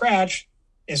healthy scratch,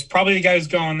 is probably the guy who's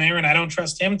going there, and I don't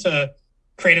trust him to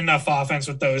create enough offense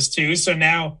with those two. So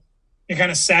now you're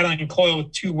kind of saddling Coyle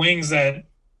with two wings that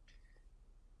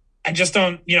I just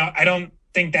don't, I don't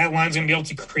think that line's going to be able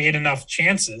to create enough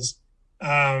chances.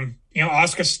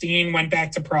 Oscar Steen went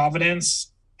back to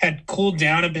Providence, had cooled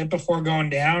down a bit before going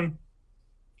down.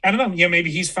 I don't know.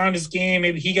 Maybe he's found his game.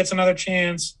 Maybe he gets another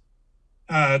chance.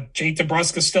 Jake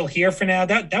DeBrusk's still here for now.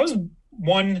 That was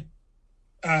one.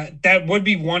 That would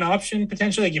be one option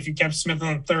potentially. Like if you kept Smith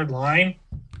on the third line,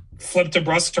 flip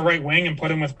DeBrusk to right wing and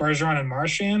put him with Bergeron and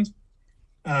Marchand.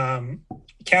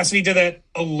 Cassidy did that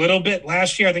a little bit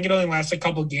last year. I think it only lasted a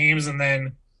couple games, and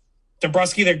then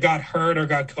DeBrusk either got hurt or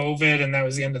got COVID, and that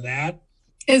was the end of that.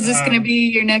 Is this going to be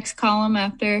your next column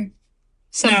after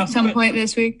some point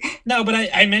this week? No, but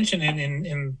I mentioned it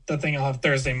in the thing I'll have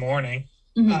Thursday morning.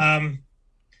 Mm-hmm.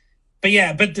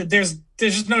 But there's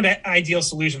just no ideal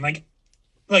solution. Like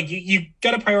you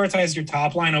got to prioritize your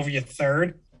top line over your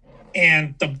third,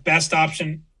 and the best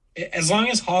option, as long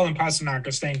as Hall and Pasternak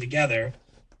are staying together,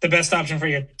 the best option for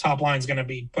your top line is going to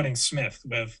be putting Smith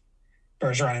with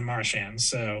Bergeron and Marchand.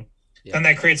 So then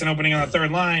that creates an opening on the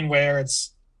third line where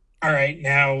it's, all right,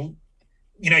 now,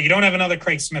 you don't have another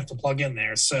Craig Smith to plug in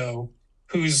there. So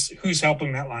who's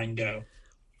helping that line go?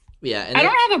 Yeah. And I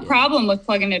don't have a problem with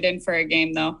plugging it in for a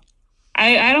game, though.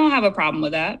 I don't have a problem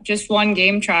with that. Just one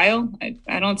game trial.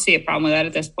 I don't see a problem with that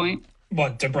at this point.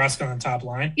 What, DeBrusk on the top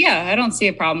line? Yeah, I don't see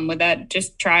a problem with that.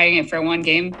 Just trying it for one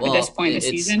game at this point in the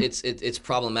season. It's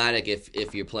problematic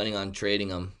if you're planning on trading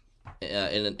them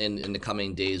in the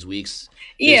coming days, weeks.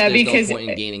 There's because no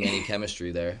point in gaining any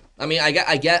chemistry there. I mean, I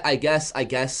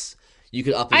guess you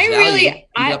could up his value. You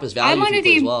could up his value if he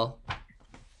plays well.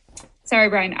 Sorry,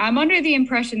 Brian. I'm under the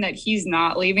impression that he's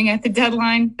not leaving at the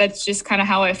deadline. That's just kind of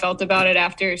how I felt about it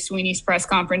after Sweeney's press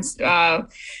conference a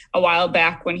while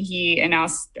back when he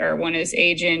announced, or when his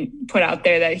agent put out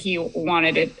there that he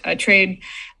wanted a trade.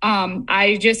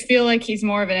 I just feel like he's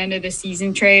more of an end of the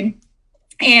season trade.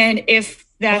 And if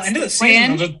that's end of the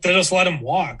plan, season, they'll just let him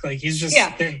walk. Like he's just,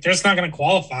 they're just not going to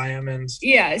qualify him. And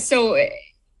so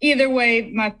either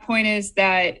way, my point is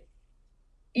that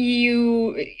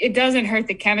it doesn't hurt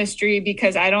the chemistry,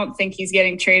 because I don't think he's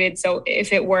getting traded. So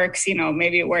if it works,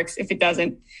 maybe it works. If it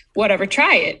doesn't, whatever,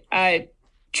 try it.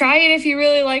 Try it if you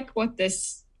really like what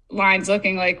this line's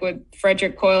looking like with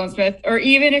Frederick, Coyle, and Smith, or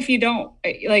even if you don't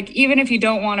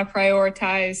want to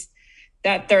prioritize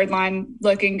that third line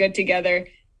looking good together,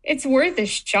 it's worth a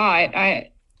shot. I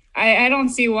don't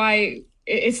see why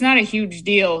it's not a huge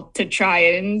deal to try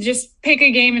it, and just pick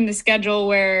a game in the schedule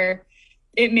where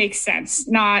it makes sense,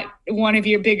 not one of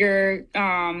your bigger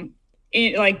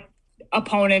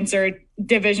opponents or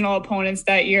divisional opponents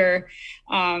that you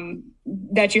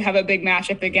have a big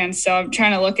matchup against. So I'm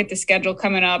trying to look at the schedule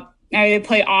coming up. Now they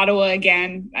play Ottawa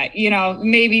again.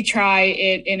 Maybe try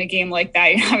it in a game like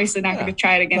that. You're obviously not going to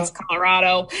try it against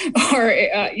Colorado or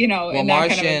in that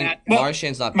kind of a match.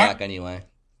 Marchand's not back anyway.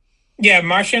 Yeah,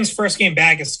 Marchand's first game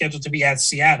back is scheduled to be at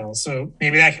Seattle, so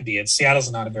maybe that could be it.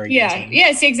 Seattle's not a very good team.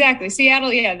 Yes, exactly.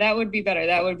 Seattle, that would be better.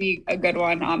 That would be a good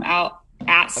one out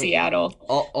at Seattle.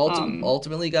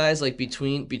 Ultimately, guys, like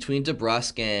between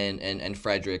DeBrusk and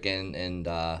Frederick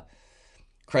and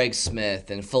Craig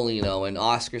Smith and Foligno and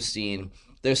Oscar Steen,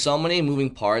 there's so many moving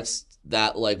parts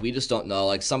that like we just don't know.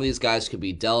 Like some of these guys could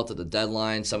be dealt at the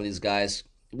deadline. Some of these guys,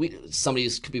 some of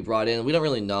these could be brought in. We don't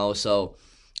really know. So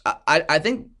I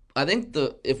think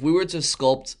if we were to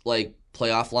sculpt like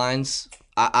playoff lines,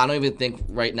 I don't even think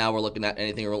right now we're looking at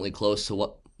anything remotely close to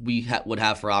what we would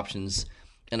have for options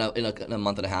in a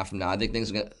month and a half from now. I think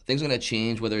things are gonna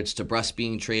change, whether it's DeBrusk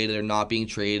being traded or not being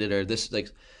traded or this like.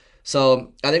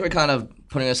 So I think we're kind of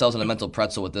putting ourselves in a mental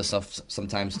pretzel with this stuff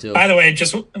sometimes too. By the way,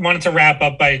 just wanted to wrap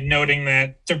up by noting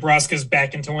that DeBrusk is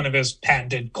back into one of his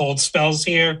patented cold spells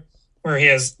here, where he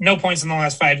has no points in the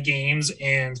last 5 games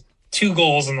and 2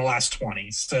 goals in the last 20.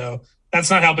 So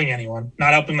that's not helping anyone.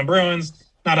 Not helping the Bruins.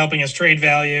 Not helping his trade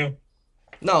value.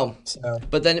 No,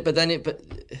 but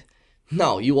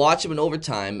no. You watch him in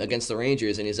overtime against the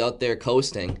Rangers, and he's out there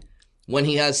coasting when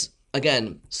he has.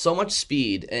 Again, so much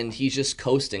speed, and he's just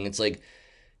coasting. It's like,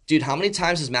 dude, how many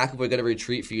times is McAvoy going to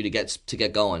retreat for you to get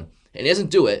going? And he doesn't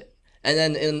do it. And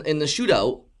then in the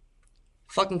shootout,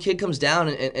 fucking kid comes down,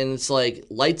 and it's like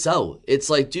lights out. It's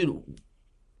like, dude,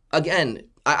 again,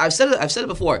 I've said it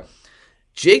before.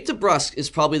 Jake DeBrusk is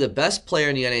probably the best player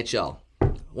in the NHL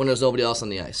when there's nobody else on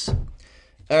the ice.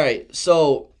 All right,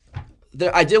 so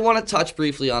I did want to touch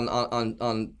briefly on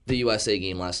the USA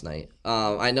game last night.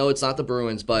 I know it's not the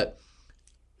Bruins, but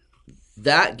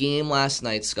that game last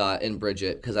night, Scott and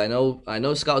Bridget, because I know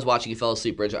Scott was watching. You fell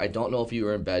asleep, Bridget. I don't know if you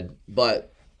were in bed,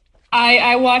 but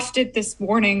I watched it this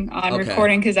morning on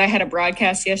recording because I had a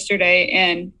broadcast yesterday,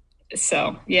 and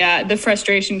so yeah, the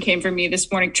frustration came from me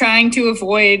this morning trying to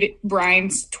avoid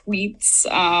Brian's tweets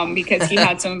because he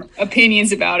had some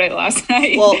opinions about it last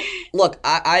night. Well, look,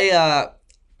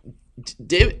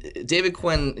 David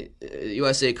Quinn,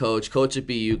 USA coach at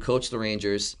BU, coached the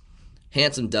Rangers,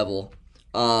 handsome devil,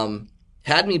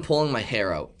 had me pulling my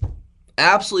hair out.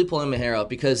 Absolutely pulling my hair out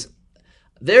because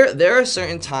there are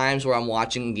certain times where I'm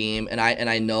watching a game and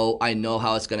I know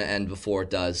how it's going to end before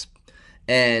it does.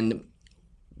 And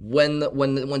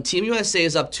when Team USA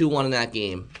is up 2-1 in that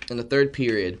game in the third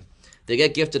period, they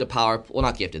get gifted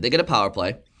they get a power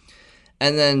play.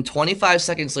 And then 25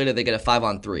 seconds later they get a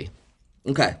 5-on-3.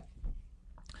 Okay.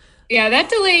 Yeah, that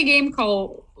delay game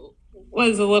call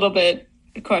was a little bit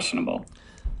questionable.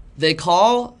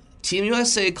 Team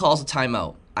USA calls a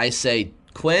timeout. I say,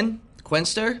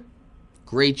 Quinster,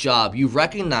 great job. You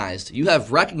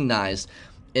have recognized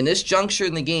in this juncture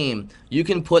in the game, you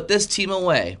can put this team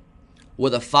away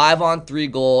with a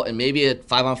 5-on-3 goal and maybe a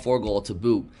 5-on-4 goal to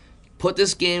boot. Put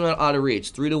this game out of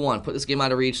reach, 3-1. Put this game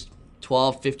out of reach,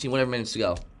 12, 15, whatever minutes to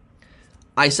go.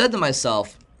 I said to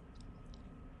myself,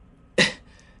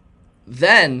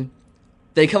 then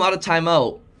they come out of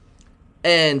timeout,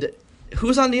 and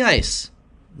who's on the ice?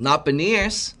 Not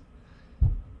Beniers,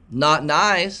 not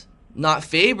Nyes, not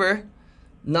Faber,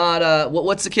 not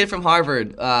what's the kid from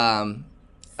Harvard? Abazelli?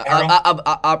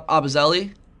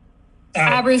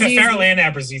 Abrazizi. Farrell and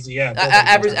Abrazizi, yeah.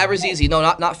 Abrazizi. No,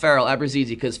 not Farrell. Abrazizi,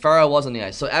 because Farrell was on the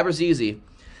ice. So Abrazizi.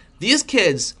 These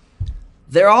kids,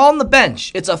 they're all on the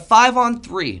bench. It's a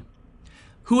 5-on-3.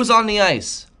 Who's on the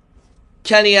ice?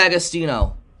 Kenny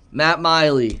Agostino, Matt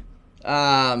Miley,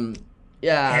 Andy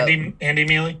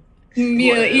Mealy.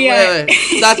 Yeah.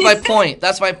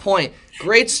 That's my point.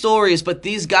 Great stories, but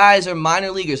these guys are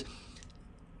minor leaguers.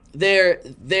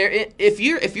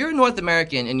 If you're North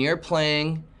American and you're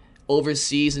playing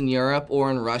overseas in Europe or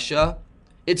in Russia,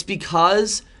 it's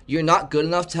because you're not good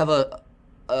enough to have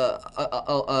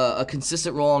a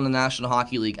consistent role in the National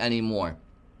Hockey League anymore.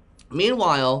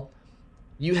 Meanwhile,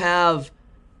 you have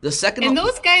the second, and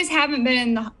those guys haven't been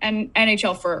in the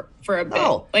NHL for a bit.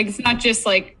 No. Like it's not just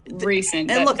like recent.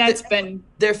 And look, been.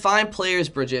 They're fine players,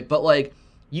 Bridget, but like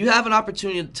you have an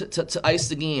opportunity to ice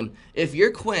the game. If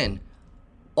you're Quinn,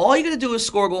 all you got to do is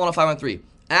score a goal on a 5-on-3.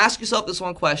 Ask yourself this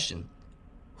one question: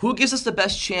 who gives us the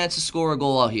best chance to score a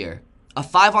goal out here? A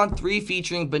 5-on-3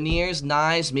 featuring Beniers,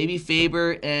 Nyes, maybe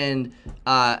Faber, and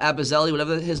Abazelli,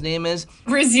 whatever his name is.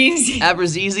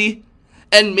 Abrazizi.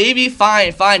 And maybe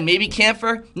maybe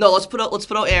Kampfer. No, let's put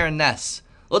out Aaron Ness.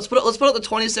 Let's put out the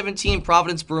 2017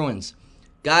 Providence Bruins.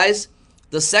 Guys,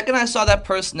 the second I saw that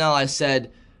personnel, I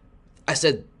said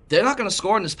they're not going to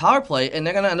score in this power play and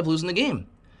they're going to end up losing the game.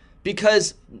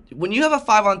 Because when you have a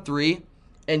 5-on-3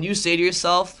 and you say to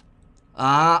yourself,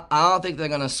 I don't think they're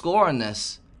going to score on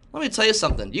this. Let me tell you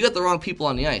something. You got the wrong people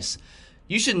on the ice.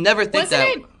 You should never think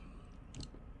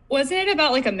Wasn't it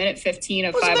about like a minute 15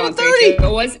 of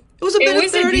 5-on-3? It was a minute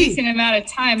 30. A decent amount of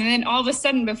time, and then all of a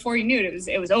sudden, before you knew it,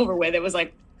 it was over with. It was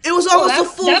like It was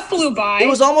almost that flew by. It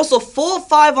was almost a full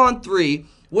 5-on-3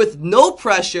 with no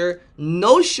pressure,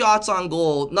 no shots on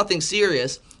goal, nothing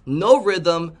serious, no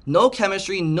rhythm, no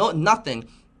chemistry, nothing.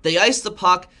 They ice the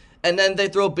puck, and then they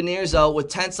throw Beniers out with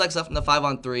 10 seconds left in the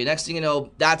 5-on-3. Next thing you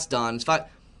know, that's done. It's fine.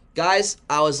 Guys,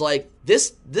 I was like,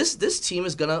 this team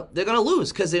they're gonna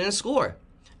lose because they didn't score.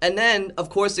 And then, of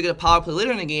course, they get a power play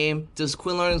later in the game. Does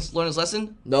Quinn learn his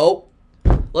lesson? Nope.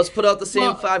 Let's put out the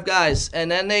same 5 guys.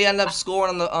 And then they end up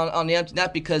scoring on the empty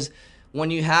net because when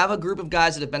you have a group of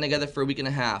guys that have been together for a week and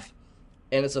a half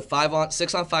and it's a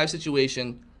 6-on-5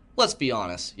 situation, let's be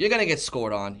honest, you're going to get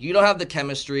scored on. You don't have the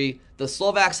chemistry. The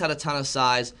Slovaks had a ton of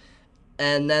size,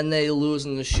 and then they lose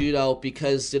in the shootout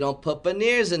because they don't put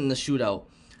Beniers in the shootout.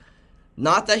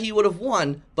 Not that he would have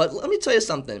won, but let me tell you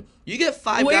something. You get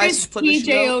 5 guys to put in a shootout.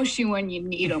 TJ Oshie when you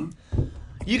need him.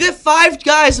 You get 5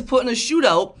 guys to put in a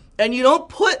shootout, and you don't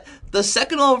put the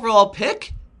second overall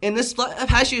pick in this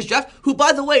past year's draft, who,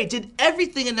 by the way, did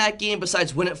everything in that game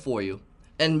besides win it for you.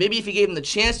 And maybe if you gave him the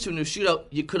chance to in a shootout,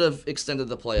 you could have extended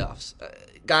the playoffs.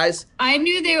 Guys, I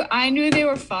knew they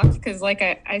were fucked because, like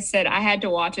I said, I had to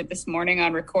watch it this morning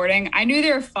on recording. I knew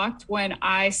they were fucked when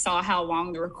I saw how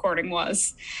long the recording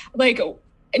was. Like,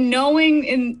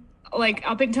 knowing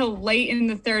up until late in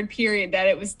the third period that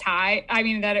it was tied. I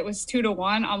mean, that it was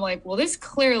 2-1. I'm like, well, this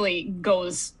clearly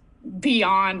goes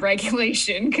beyond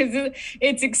regulation because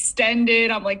it's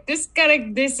extended. I'm like, this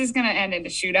is gonna end in a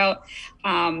shootout.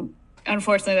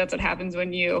 Unfortunately, that's what happens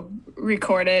when you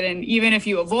record it. And even if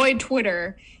you avoid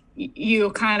Twitter, you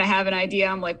kind of have an idea.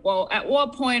 I'm like, well, at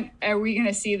what point are we going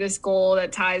to see this goal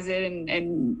that ties it?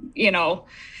 And you know,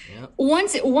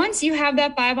 once you have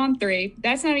that 5-on-3,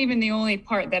 that's not even the only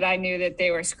part that I knew that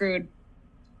they were screwed.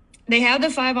 They have the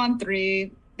 5-on-3.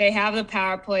 They have the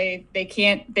power play. They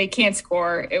can't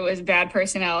score. It was bad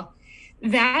personnel.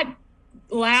 That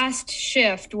last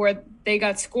shift where they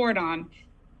got scored on,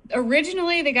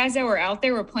 originally the guys that were out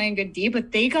there were playing good D, but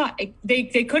they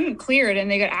couldn't clear it and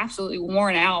they got absolutely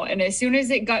worn out. And as soon as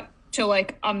it got to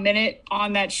like a minute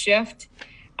on that shift,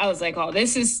 I was like, oh,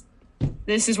 this is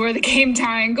where the game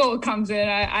tying goal comes in.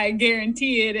 I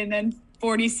guarantee it. And then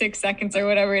 46 seconds or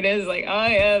whatever it is, like, oh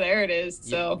yeah, there it is.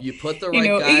 So you put the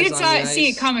right guys you could see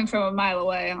it coming from a mile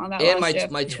away on that. And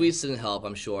my tweets didn't help,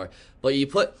 I'm sure. But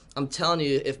I'm telling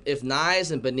you, if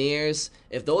Nyes and Beniers,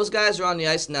 if those guys are on the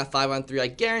ice in that 5-on-3, I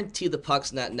guarantee the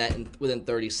puck's in that net within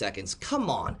 30 seconds. Come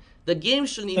on. The game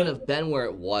shouldn't even have been where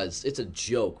it was. It's a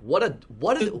joke. What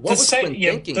was Quinn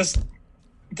thinking?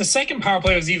 The second power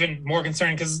play was even more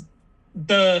concerning because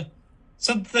the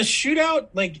shootout,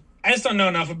 like, I just don't know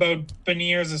enough about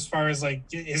Beniers as far as, like,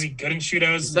 is he good in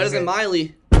shootouts? He's better than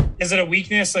Miley. Is it a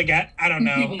weakness? Like, I don't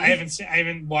know. I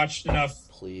haven't watched enough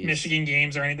Michigan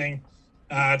games or anything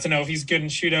to know if he's good in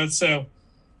shootouts. So,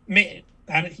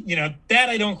 that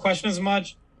I don't question as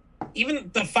much. Even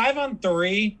the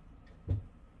 5-on-3,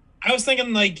 I was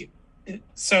thinking, like,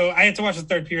 so I had to watch the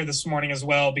third period this morning as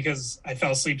well because I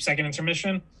fell asleep second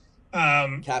intermission.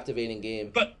 Captivating game.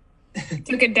 But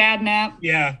took a dad nap.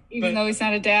 Yeah. Even though he's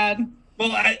not a dad.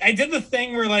 Well, I did the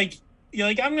thing where, like, you're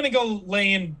like, I'm going to go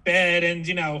lay in bed and,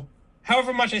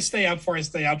 however much I stay up for.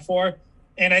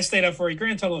 And I stayed up for a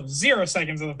grand total of 0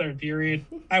 seconds of the third period.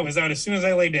 I was out as soon as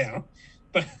I lay down.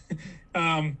 But,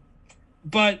 I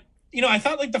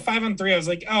thought, like, the 5-on-3, I was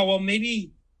like, oh, well,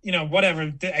 maybe,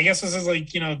 whatever. I guess this is, like,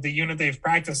 the unit they've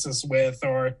practiced this with,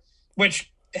 or,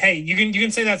 which, hey, you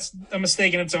can say that's a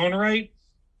mistake in its own right.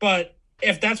 But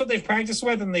if that's what they've practiced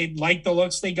with and they like the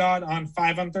looks they got on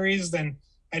 5-on-3s, then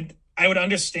I would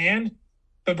understand.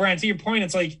 But Brian, to your point,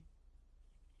 it's like,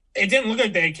 it didn't look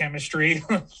like they had chemistry.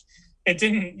 It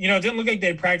didn't look like they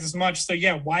had practiced much. So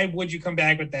yeah, why would you come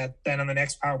back with that then on the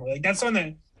next power play? Like, that's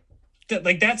something that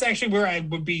like, that's actually where I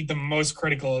would be the most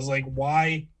critical is like,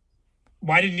 why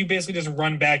did you basically just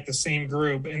run back the same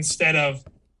group instead of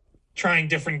trying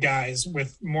different guys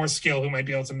with more skill who might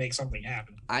be able to make something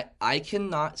happen? I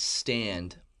cannot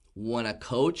stand when a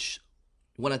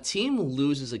team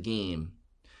loses a game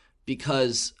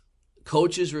because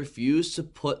coaches refuse to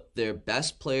put their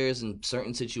best players in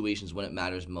certain situations when it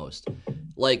matters most.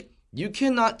 Like, you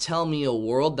cannot tell me a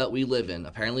world that we live in,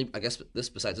 apparently, I guess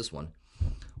besides this one,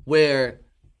 where,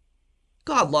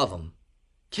 God love him,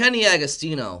 Kenny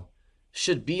Agostino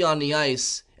should be on the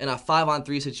ice in a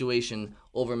 5-on-3 situation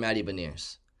over Matty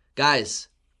Beniers. Guys,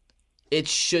 it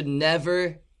should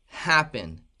never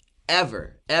happen.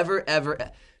 Ever.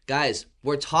 Guys,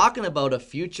 we're talking about a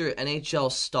future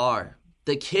NHL star.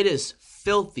 The kid is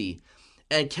filthy.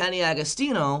 And Kenny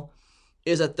Agostino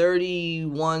is a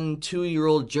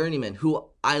 2-year-old journeyman who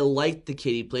I like the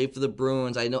kid. He played for the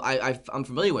Bruins. I know I'm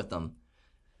familiar with them.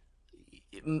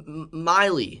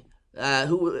 Miley,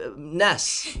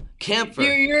 Ness, Camphor.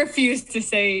 You refuse to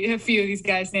say a few of these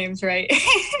guys' names, right?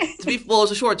 It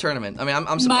was a short tournament. I mean, I'm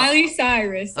Miley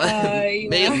Cyrus. Miley.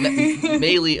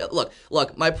 Look.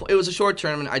 It was a short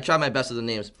tournament. I tried my best with the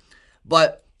names,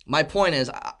 but my point is,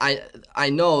 I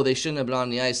know they shouldn't have been on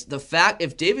the ice. The fact,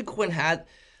 if David Quinn had,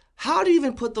 how do you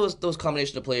even put those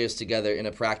combination of players together in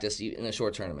a practice in a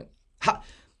short tournament?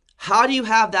 How do you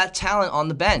have that talent on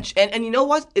the bench? And you know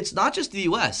what? It's not just the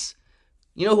U.S.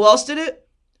 You know who else did it?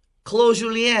 Claude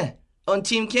Julien on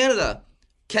Team Canada.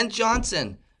 Kent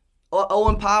Johnson.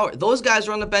 Owen Power. Those guys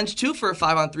are on the bench too for a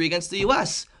 5-on-3 against the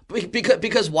U.S.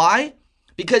 Because why?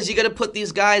 Because you got to put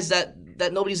these guys that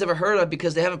nobody's ever heard of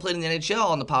because they haven't played in the NHL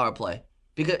on the power play.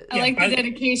 Because I like the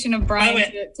dedication of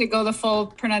Brian to go the full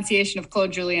pronunciation of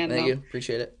Claude Julien. Thank you.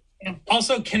 Appreciate it. Yeah.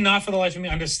 Also, cannot for the life of me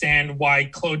understand why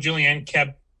Claude Julien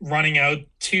kept running out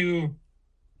 2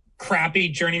 crappy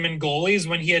journeyman goalies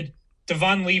when he had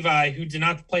Devon Levi, who did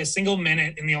not play a single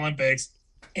minute in the Olympics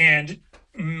and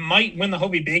might win the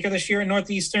Hobey Baker this year at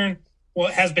Northeastern.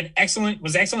 Well, has been excellent,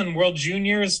 was excellent in World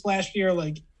Juniors last year.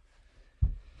 Like,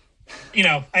 you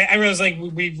know, I realize like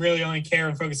we really only care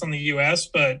and focus on the U.S.,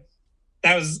 but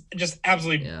that was just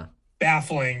absolutely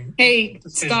baffling. Hey,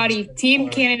 Scotty, Team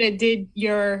Canada did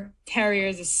your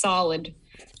Terriers a solid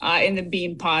in the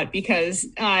bean pot because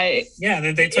they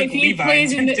took Levi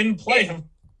and didn't play him.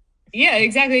 Yeah,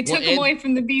 exactly. They took him away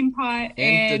from the bean pot,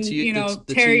 and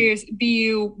Terriers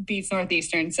BU beats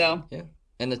Northeastern. So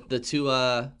and the two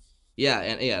a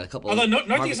couple. Although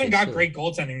Northeastern got great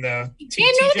goaltending though.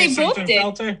 They both did.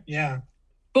 Felter, yeah,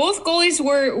 both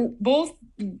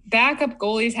backup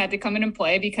goalies had to come in and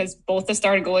play because both the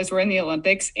starting goalies were in the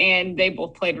Olympics, and they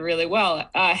both played really well.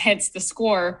 Hence the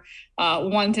score,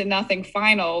 1-0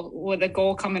 final with a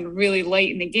goal coming really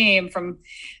late in the game from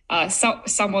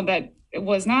someone that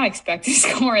was not expected to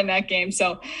score in that game.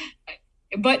 So,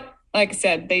 but like I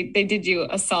said, they did you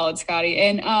a solid, Scotty.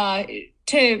 And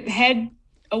to head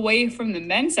away from the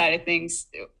men's side of things,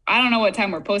 I don't know what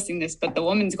time we're posting this, but the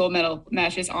women's gold medal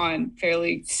match is on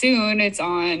fairly soon. It's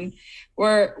on.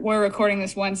 We're recording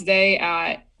this Wednesday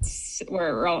at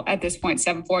this point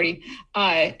 7:40,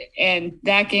 and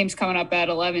that game's coming up at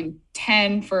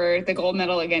 11:10 for the gold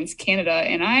medal against Canada,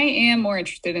 and I am more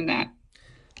interested in that.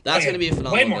 That's going to be a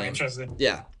phenomenal way more game. Interested.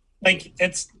 Yeah, like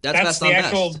that's the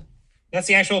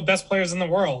actual best players in the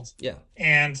world. Yeah,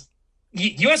 and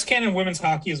U.S. Canada women's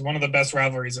hockey is one of the best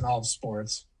rivalries in all of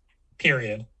sports.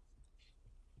 Period.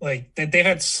 Like they've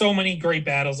had so many great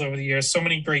battles over the years, so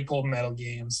many great gold medal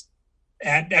games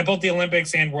at both the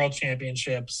Olympics and World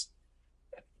Championships.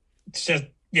 It's just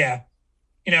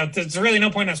there's really no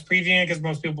point in us previewing it because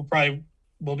most people probably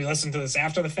will be listening to this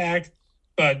after the fact,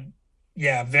 but.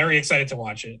 Yeah, very excited to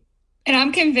watch it. And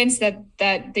I'm convinced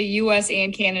that the U.S.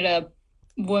 and Canada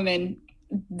women,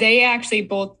 they actually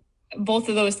both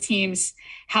of those teams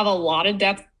have a lot of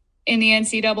depth in the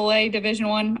NCAA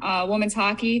Division I women's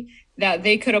hockey, that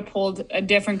they could have pulled a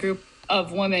different group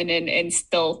of women and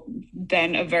still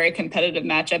been a very competitive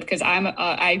matchup. Because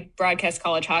I broadcast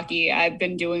college hockey. I've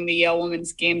been doing the Yale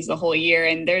women's games the whole year,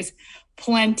 and there's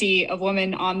plenty of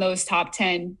women on those top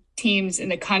 10 teams in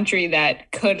the country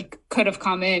that could have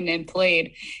come in and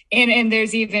played. And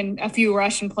there's even a few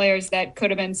Russian players that could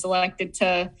have been selected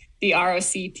to the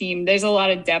ROC team. There's a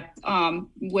lot of depth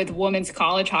with women's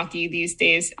college hockey these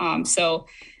days. So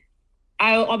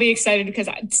I'll be excited because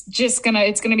it's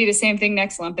gonna be the same thing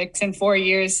next Olympics in 4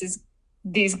 years. Is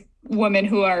these women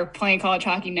who are playing college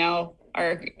hockey now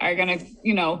are gonna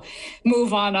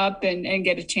move on up and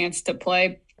get a chance to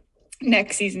play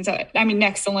next season. So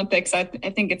next Olympics, I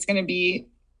think it's going to be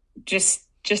just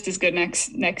as good next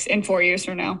in 4 years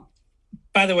from now.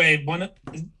 By the way,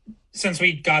 since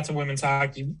we got to women's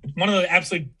hockey, one of the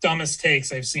absolute dumbest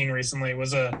takes I've seen recently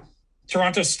was a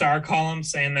Toronto Star column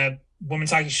saying that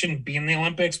women's hockey shouldn't be in the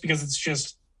Olympics because it's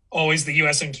just always the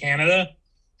U.S. and Canada,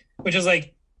 which is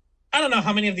like, I don't know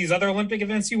how many of these other Olympic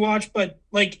events you watch, but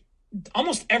like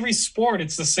almost every sport,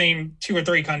 it's the same 2 or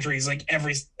 3 countries, like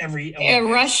every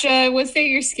Russia with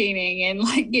figure skating, and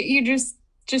like you just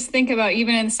think about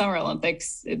even in the Summer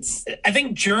Olympics, I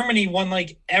think Germany won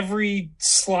like every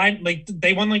slide, like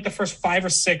they won like the first 5 or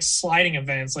 6 sliding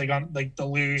events, like on like the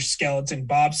luge, skeleton,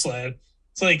 bobsled.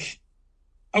 It's like,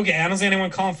 okay, I don't see anyone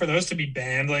calling for those to be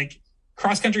banned. Like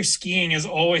cross country skiing is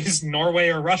always Norway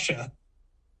or Russia.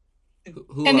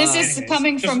 And this is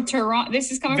coming from Toronto.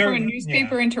 This is coming from a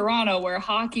newspaper in Toronto where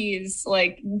hockey is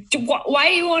like, why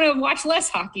do you want to watch less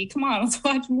hockey? Come on, let's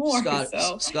watch more.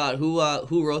 Scott,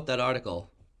 who wrote that article?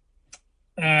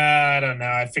 I don't know.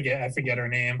 I forget her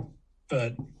name,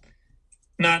 but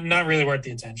not really worth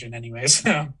the attention anyway.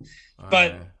 So,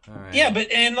 but all right. Yeah,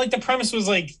 but and like the premise was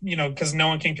like, because no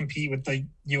one can compete with the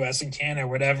U.S. and Canada or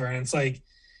whatever, and it's like,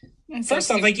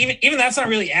 first off, like even that's not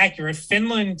really accurate.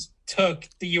 Finland took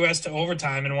the U.S. to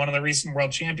overtime in one of the recent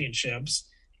World Championships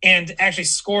and actually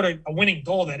scored a winning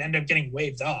goal that ended up getting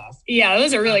waved off. Yeah, it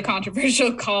was a really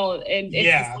controversial call. And if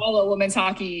you follow women's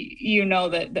hockey, you know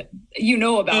that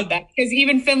about that, because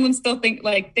even Finland still think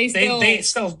like they still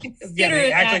act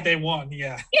like they won.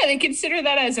 Yeah, they consider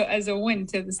that as a win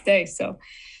to this day. So.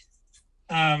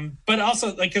 But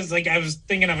also because I was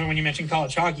thinking of it when you mentioned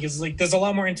college hockey, because like there's a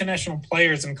lot more international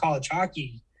players in college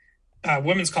hockey,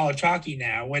 women's college hockey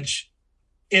now, which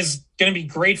is going to be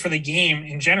great for the game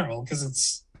in general, because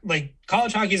it's like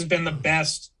college hockey has been the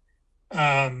best,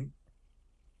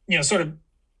 sort of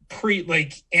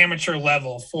amateur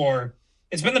level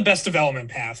it's been the best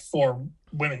development path for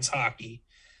women's hockey,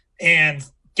 and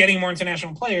getting more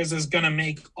international players is going to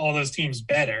make all those teams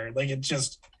better. Like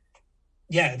it's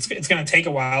going to take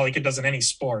a while, like it does in any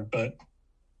sport, but.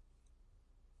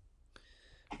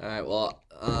 All right. Well,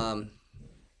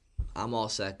 I'm all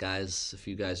set, guys. If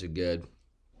you guys are good.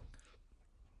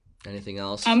 Anything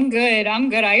else? I'm good. I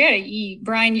gotta eat.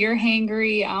 Brian, you're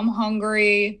hangry. I'm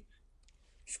hungry.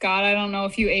 Scott, I don't know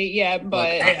if you ate yet,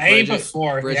 but I ate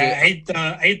before. Bridget,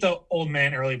 I ate the old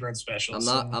man early bird special. I'm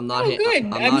not. Oh,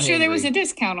 good. I'm sure there was a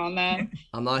discount on that.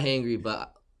 I'm not hangry,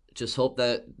 but just hope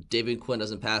that David Quinn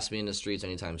doesn't pass me in the streets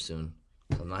anytime soon.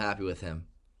 I'm not happy with him.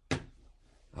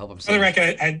 I hope I'm saying. For the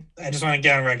record, I just want to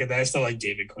get on record that I still like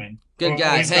David Quinn. Good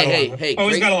guy. Hey.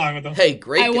 Always got along with him. Hey,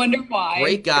 great. I wonder why.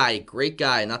 Great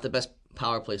guy. Not the best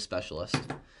power play specialist.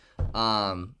 Yeah,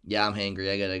 I'm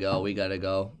hangry. I gotta go. We gotta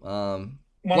go. One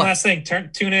last thing.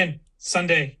 Tune in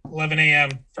Sunday, 11 a.m.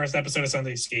 First episode of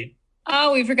Sunday Skate.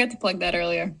 Oh, we forgot to plug that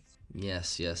earlier.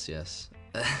 Yes.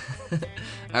 All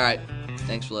right.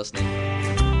 Thanks for listening.